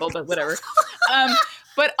kills people, but whatever.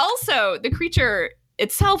 But also, the Creature,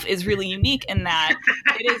 itself is really unique in that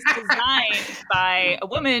it is designed by a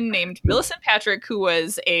woman named Millicent Patrick, who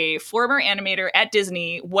was a former animator at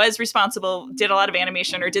Disney, was responsible, did a lot of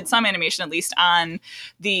animation, or did some animation at least, on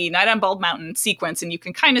the Night on Bald Mountain sequence. And you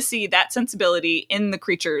can kind of see that sensibility in the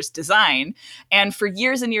creature's design. And for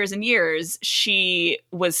years and years and years, she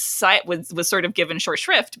was sort of given short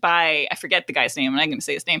shrift by, I forget the guy's name, and I'm going to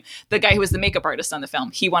say his name, the guy who was the makeup artist on the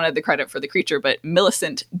film. He wanted the credit for the creature, but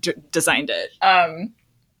Millicent designed it,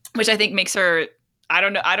 which I think makes her, I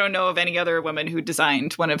don't know of any other woman who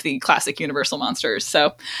designed one of the classic Universal monsters.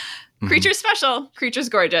 So creature's special, creature's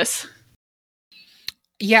gorgeous.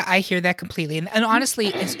 Yeah, I hear that completely. And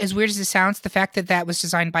honestly, as weird as it sounds, the fact that that was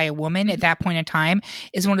designed by a woman at that point in time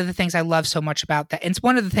is one of the things I love so much about that. And it's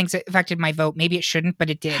one of the things that affected my vote. Maybe it shouldn't, but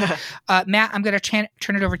it did. Matt, I'm going to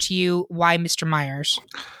turn it over to you. Why Mr. Myers?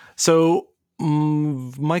 So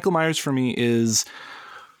Michael Myers for me is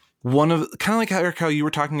one of, kind of like Eric, how you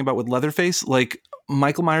were talking about with Leatherface. Like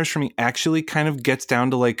Michael Myers for me actually kind of gets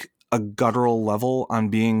down to like a guttural level on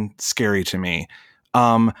being scary to me.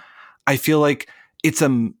 I feel like it's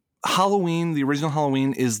Halloween. The original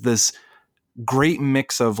Halloween is this great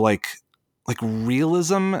mix of like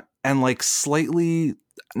realism and like slightly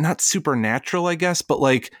not supernatural, I guess, but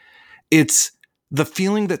like it's the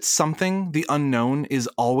feeling that something, the unknown, is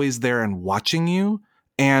always there and watching you,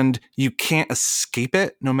 and you can't escape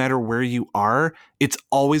it no matter where you are. It's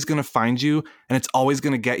always going to find you, and it's always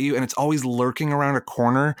going to get you, and it's always lurking around a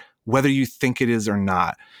corner, whether you think it is or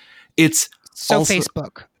not. It's so also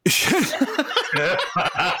Facebook.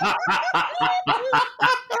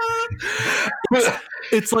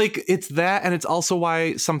 It's like, it's that, and it's also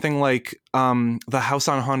why something like the House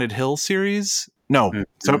on Haunted Hill series. The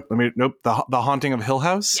Haunting of Hill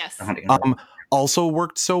House. Yes. Also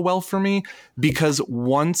worked so well for me because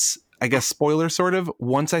once, I guess, spoiler sort of,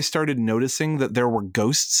 once I started noticing that there were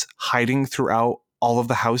ghosts hiding throughout all of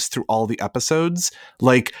the house through all the episodes,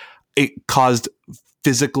 like it caused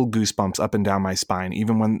physical goosebumps up and down my spine,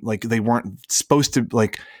 even when like they weren't supposed to,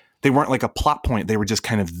 like they weren't like a plot point. They were just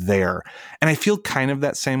kind of there. And I feel kind of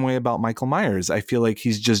that same way about Michael Myers. I feel like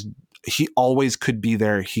he always could be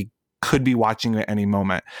there. He could be watching at any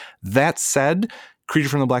moment. That said, Creature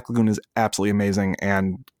from the Black Lagoon is absolutely amazing.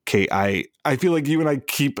 And Kate, I feel like you and I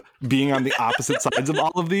keep being on the opposite sides of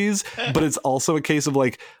all of these, but it's also a case of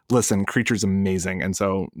like, listen, Creature's amazing. And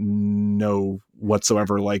so no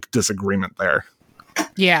whatsoever like disagreement there.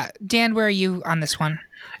 Yeah. Dan, where are you on this one?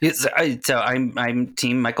 So I'm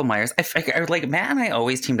team Michael Myers. I like Matt and I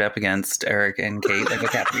always teamed up against Eric and Kate. Like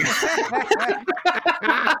what's happening?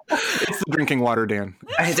 It's the drinking water, Dan.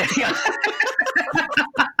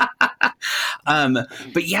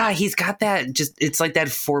 But yeah, he's got that it's like that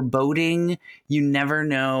foreboding. You never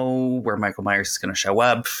know where Michael Myers is going to show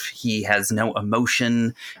up. He has no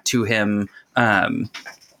emotion to him. I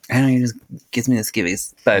don't know, he just gives me the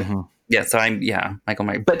skivvies. But yeah, so Michael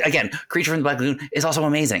Myers. But again, Creature from the Black Lagoon is also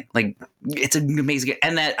amazing. Like it's an amazing,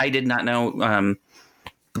 and that I did not know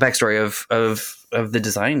the backstory of the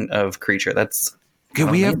design of Creature. That's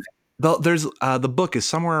there's the book is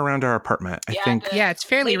somewhere around our apartment. I think. Yeah, it's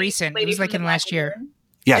fairly recent. It was like in last year.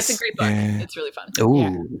 Yes, it's a great book. It's really fun. Ooh.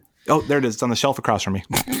 Yeah. Oh, there it is. It's on the shelf across from me.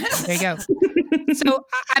 There you go. So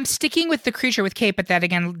I'm sticking with the Creature with Kate, but that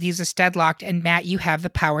again leaves us deadlocked. And Matt, you have the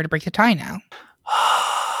power to break the tie now.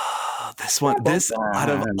 This out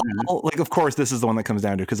of all, like, of course, this is the one that comes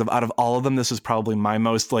down to, because out of all of them, this is probably my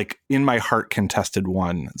most like in my heart contested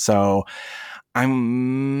one. So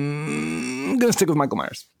I'm gonna stick with Michael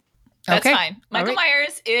Myers. That's Okay. fine. Michael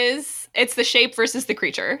Myers it's the shape versus the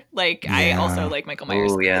creature. Like I also like Michael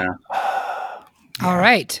Myers. Oh yeah. All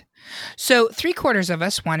right. So 3/4 of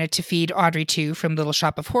us wanted to feed Audrey 2 from Little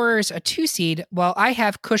Shop of Horrors a 2-seed, while I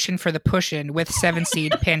have Cushion for the Pushin' with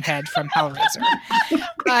 7-seed Pinhead from Hellraiser.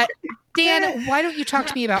 Dan, why don't you talk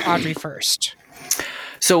to me about Audrey first?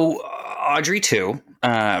 So Audrey 2,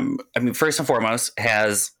 first and foremost,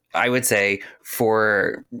 has, I would say,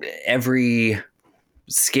 for every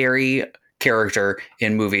scary character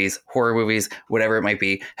in movies, horror movies, whatever it might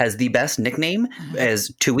be, has the best nickname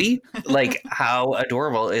as Tui. Like, how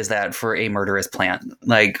adorable is that for a murderous plant?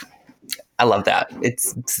 Like, I love that.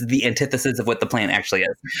 It's the antithesis of what the plant actually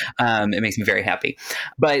is. It makes me very happy.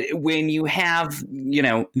 But when you have,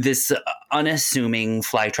 this unassuming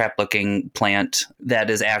flytrap looking plant that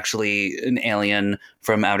is actually an alien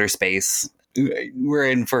from outer space, we're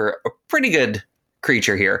in for a pretty good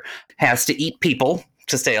creature here. Has to eat people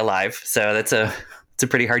to stay alive. So it's a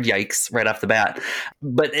pretty hard yikes right off the bat.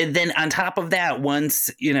 But then on top of that, once,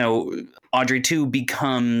 Audrey 2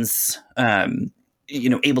 becomes,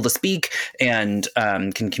 able to speak and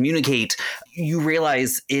can communicate, you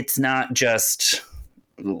realize it's not just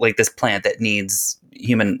like this plant that needs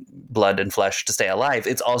human blood and flesh to stay alive.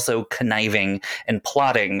 It's also conniving and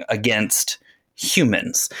plotting against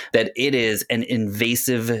humans, that it is an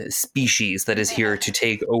invasive species that is here to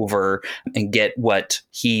take over and get what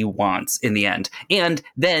he wants in the end. And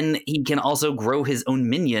then he can also grow his own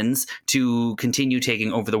minions to continue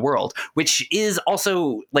taking over the world, which is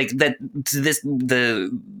also like that.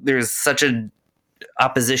 There's such a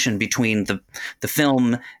opposition between the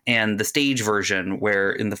film and the stage version,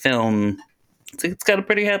 where in the film it's got a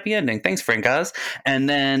pretty happy ending. Thanks, Frank Oz. And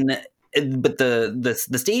then but the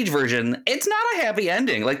stage version, it's not a happy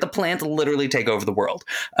ending. Like the plants literally take over the world,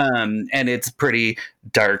 and it's pretty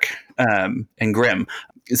dark and grim.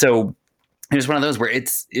 So it's one of those where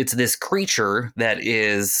it's this creature that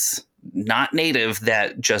is not native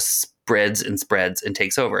that just spreads and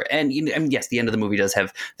takes over. And yes, the end of the movie does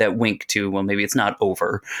have that wink to, well, maybe it's not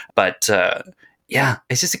over, but yeah,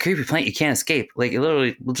 it's just a creepy plant you can't escape. Like it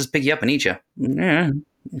literally will just pick you up and eat you. Yeah.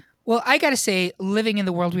 Well, I gotta say, living in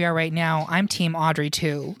the world we are right now, I'm Team Audrey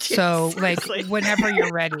too. So, like, whenever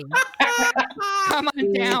you're ready, come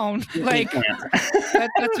on down. Like,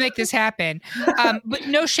 let's make this happen. But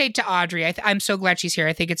no shade to Audrey. I'm so glad she's here.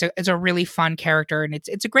 I think it's a really fun character, and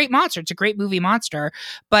it's a great monster. It's a great movie monster.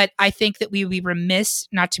 But I think that we would be remiss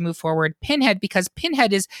not to move forward Pinhead, because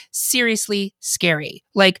Pinhead is seriously scary.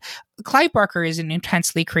 Like, Clive Barker is an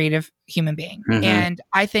intensely creative human being. Mm-hmm. And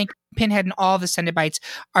I think Pinhead and all the Cenobites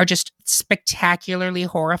are just spectacularly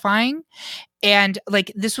horrifying. And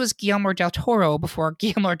like, this was Guillermo del Toro before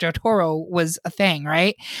Guillermo del Toro was a thing,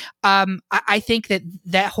 right? I think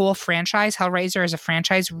that whole franchise, Hellraiser as a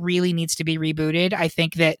franchise, really needs to be rebooted. I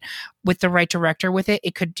think that with the right director with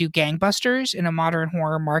it could do gangbusters in a modern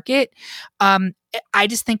horror market. I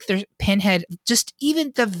just think there's Pinhead, just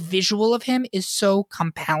even the visual of him is so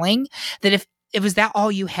compelling that if it was that all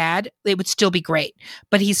you had, it would still be great.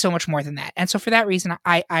 But he's so much more than that. And so for that reason,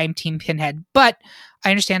 I'm Team Pinhead. But I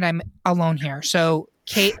understand I'm alone here. So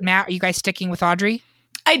Kate, Matt, are you guys sticking with Audrey?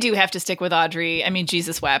 I do have to stick with Audrey. I mean,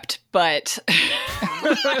 Jesus wept, but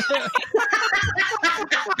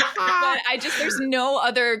there's no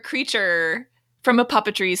other creature from a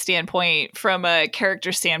puppetry standpoint, from a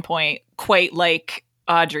character standpoint, quite like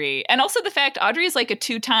Audrey. And also the fact Audrey is like a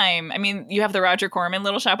two-time, I mean, you have the Roger Corman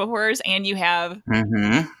Little Shop of Horrors and you have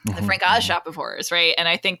the Frank Oz Shop of Horrors, right? And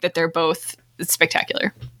I think that they're both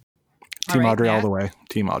spectacular. Team Audrey all the way.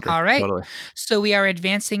 Team Audrey. All right. Totally. So we are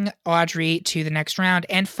advancing Audrey to the next round.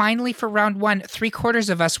 And finally, for round one, 3/4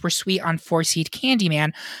 of us were sweet on 4-seed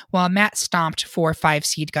Candyman, while Matt stomped for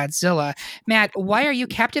 5-seed Godzilla. Matt, why are you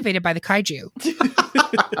captivated by the kaiju?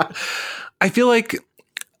 I feel like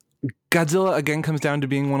Godzilla, again, comes down to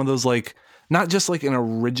being one of those, like, not just like an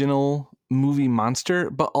original movie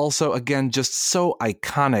monster, but also, again, just so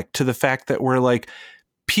iconic to the fact that we're like,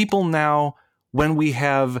 people now, when we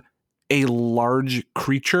have a large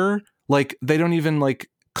creature, like, they don't even like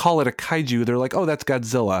call it a kaiju. They're like, oh, that's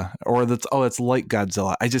Godzilla, or it's like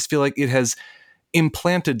Godzilla. I just feel like it has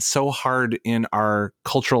implanted so hard in our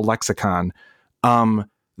cultural lexicon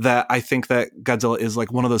that I think that Godzilla is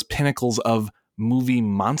like one of those pinnacles of movie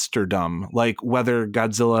monsterdom. Like, whether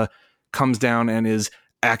Godzilla comes down and is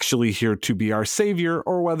actually here to be our savior,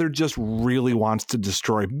 or whether just really wants to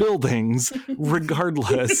destroy buildings,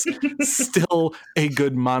 regardless, still a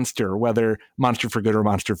good monster, whether monster for good or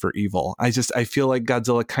monster for evil. I feel like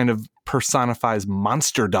Godzilla kind of personifies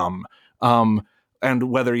monsterdom.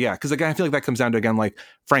 And whether, because again, I feel like that comes down to, again, like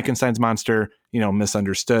Frankenstein's monster,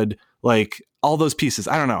 misunderstood, like all those pieces.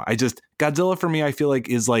 I don't know. Godzilla for me, I feel like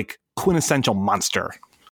is like quintessential monster.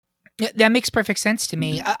 That makes perfect sense to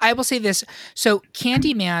me. I will say this. So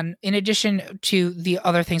Candyman, in addition to the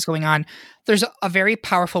other things going on, there's a very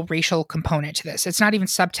powerful racial component to this. It's not even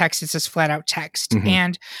subtext. It's just flat out text. Mm-hmm.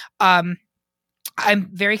 And I'm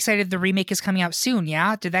very excited. The remake is coming out soon.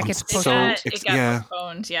 Yeah. Did that get postponed? It got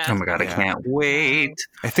postponed. Yeah. Oh my God. I can't wait.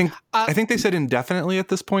 I think they said indefinitely at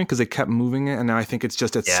this point because they kept moving it. And now I think it's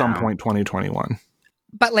just at some point 2021.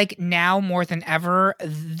 But like now more than ever,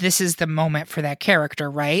 this is the moment for that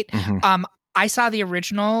character, right? Mm-hmm. I saw the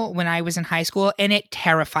original when I was in high school, and it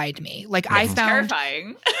terrified me. Like, I found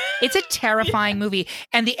terrifying. It's a terrifying movie,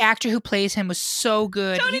 and the actor who plays him was so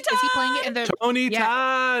good. Tony Todd! Is he playing it in the Tony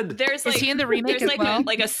Todd? There's is he in the remake there's as well?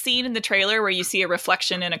 like a scene in the trailer where you see a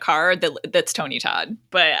reflection in a car that's Tony Todd,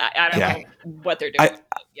 but I don't know what they're doing.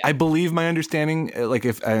 I believe my understanding, like,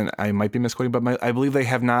 if and I might be misquoting, but I believe they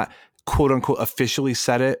have not quote unquote officially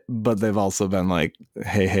said it, but they've also been like,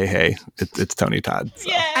 hey, it's Tony Todd. So.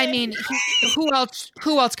 Yeah. I mean, who else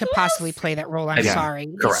could possibly play that role? I'm sorry.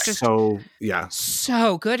 Correct. It's just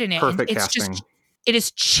so good in it. Perfect It's casting. it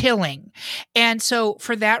is chilling. And so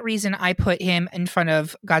for that reason, I put him in front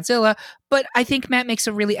of Godzilla. But I think Matt makes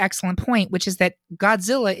a really excellent point, which is that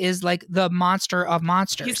Godzilla is like the monster of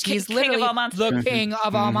monsters. He's king literally of all monsters. the king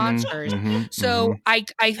of all monsters. So I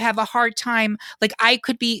have a hard time. Like, I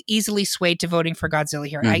could be easily swayed to voting for Godzilla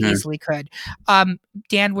here. I easily could.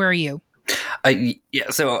 Dan, where are you? I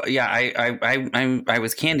was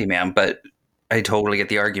Candyman, but I totally get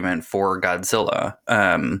the argument for Godzilla.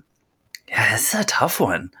 Yeah, this is a tough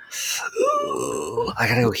one. Ooh, I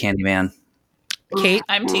gotta go Candyman. Kate?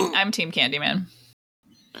 I'm team Candyman.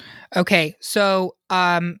 Okay, so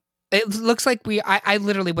it looks like I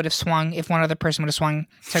literally would have swung if one other person would have swung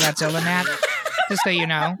to Godzilla, Matt. Just so you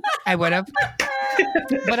know, I would have.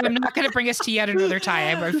 But I'm not going to bring us to yet another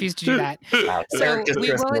tie. I refuse to do that. So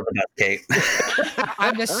we will. Kate.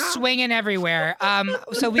 I'm just swinging everywhere.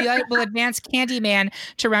 So we will advance Candyman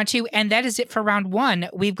to round 2, and that is it for round 1.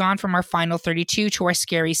 We've gone from our final 32 to our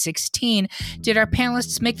scary 16. Did our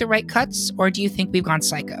panelists make the right cuts, or do you think we've gone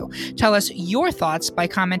psycho? Tell us your thoughts by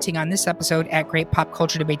commenting on this episode at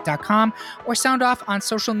greatpopculturedebate.com or sound off on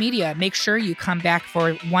social media. Make sure you come back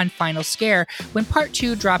for one final scare when part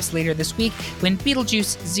 2 drops later this week, when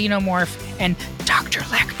Beetlejuice, Xenomorph, and Dr.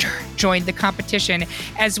 Lecter join the competition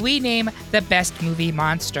as we name the best movie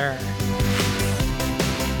monster.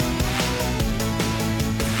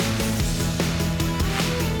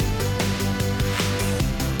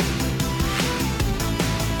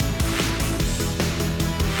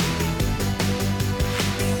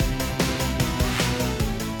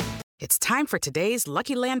 It's time for today's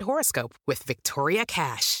Lucky Land horoscope with Victoria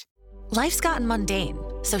Cash. Life's gotten mundane,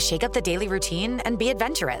 so shake up the daily routine and be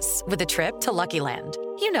adventurous with a trip to Lucky Land.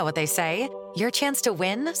 You know what they say, your chance to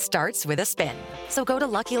win starts with a spin. So go to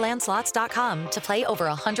LuckyLandSlots.com to play over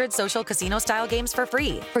 100 social casino-style games for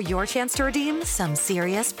free for your chance to redeem some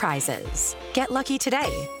serious prizes. Get lucky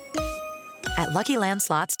today at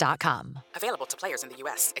LuckyLandSlots.com. Available to players in the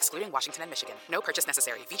U.S., excluding Washington and Michigan. No purchase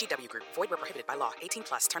necessary. VGW Group. Void where prohibited by law.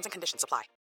 18+. Terms and conditions apply.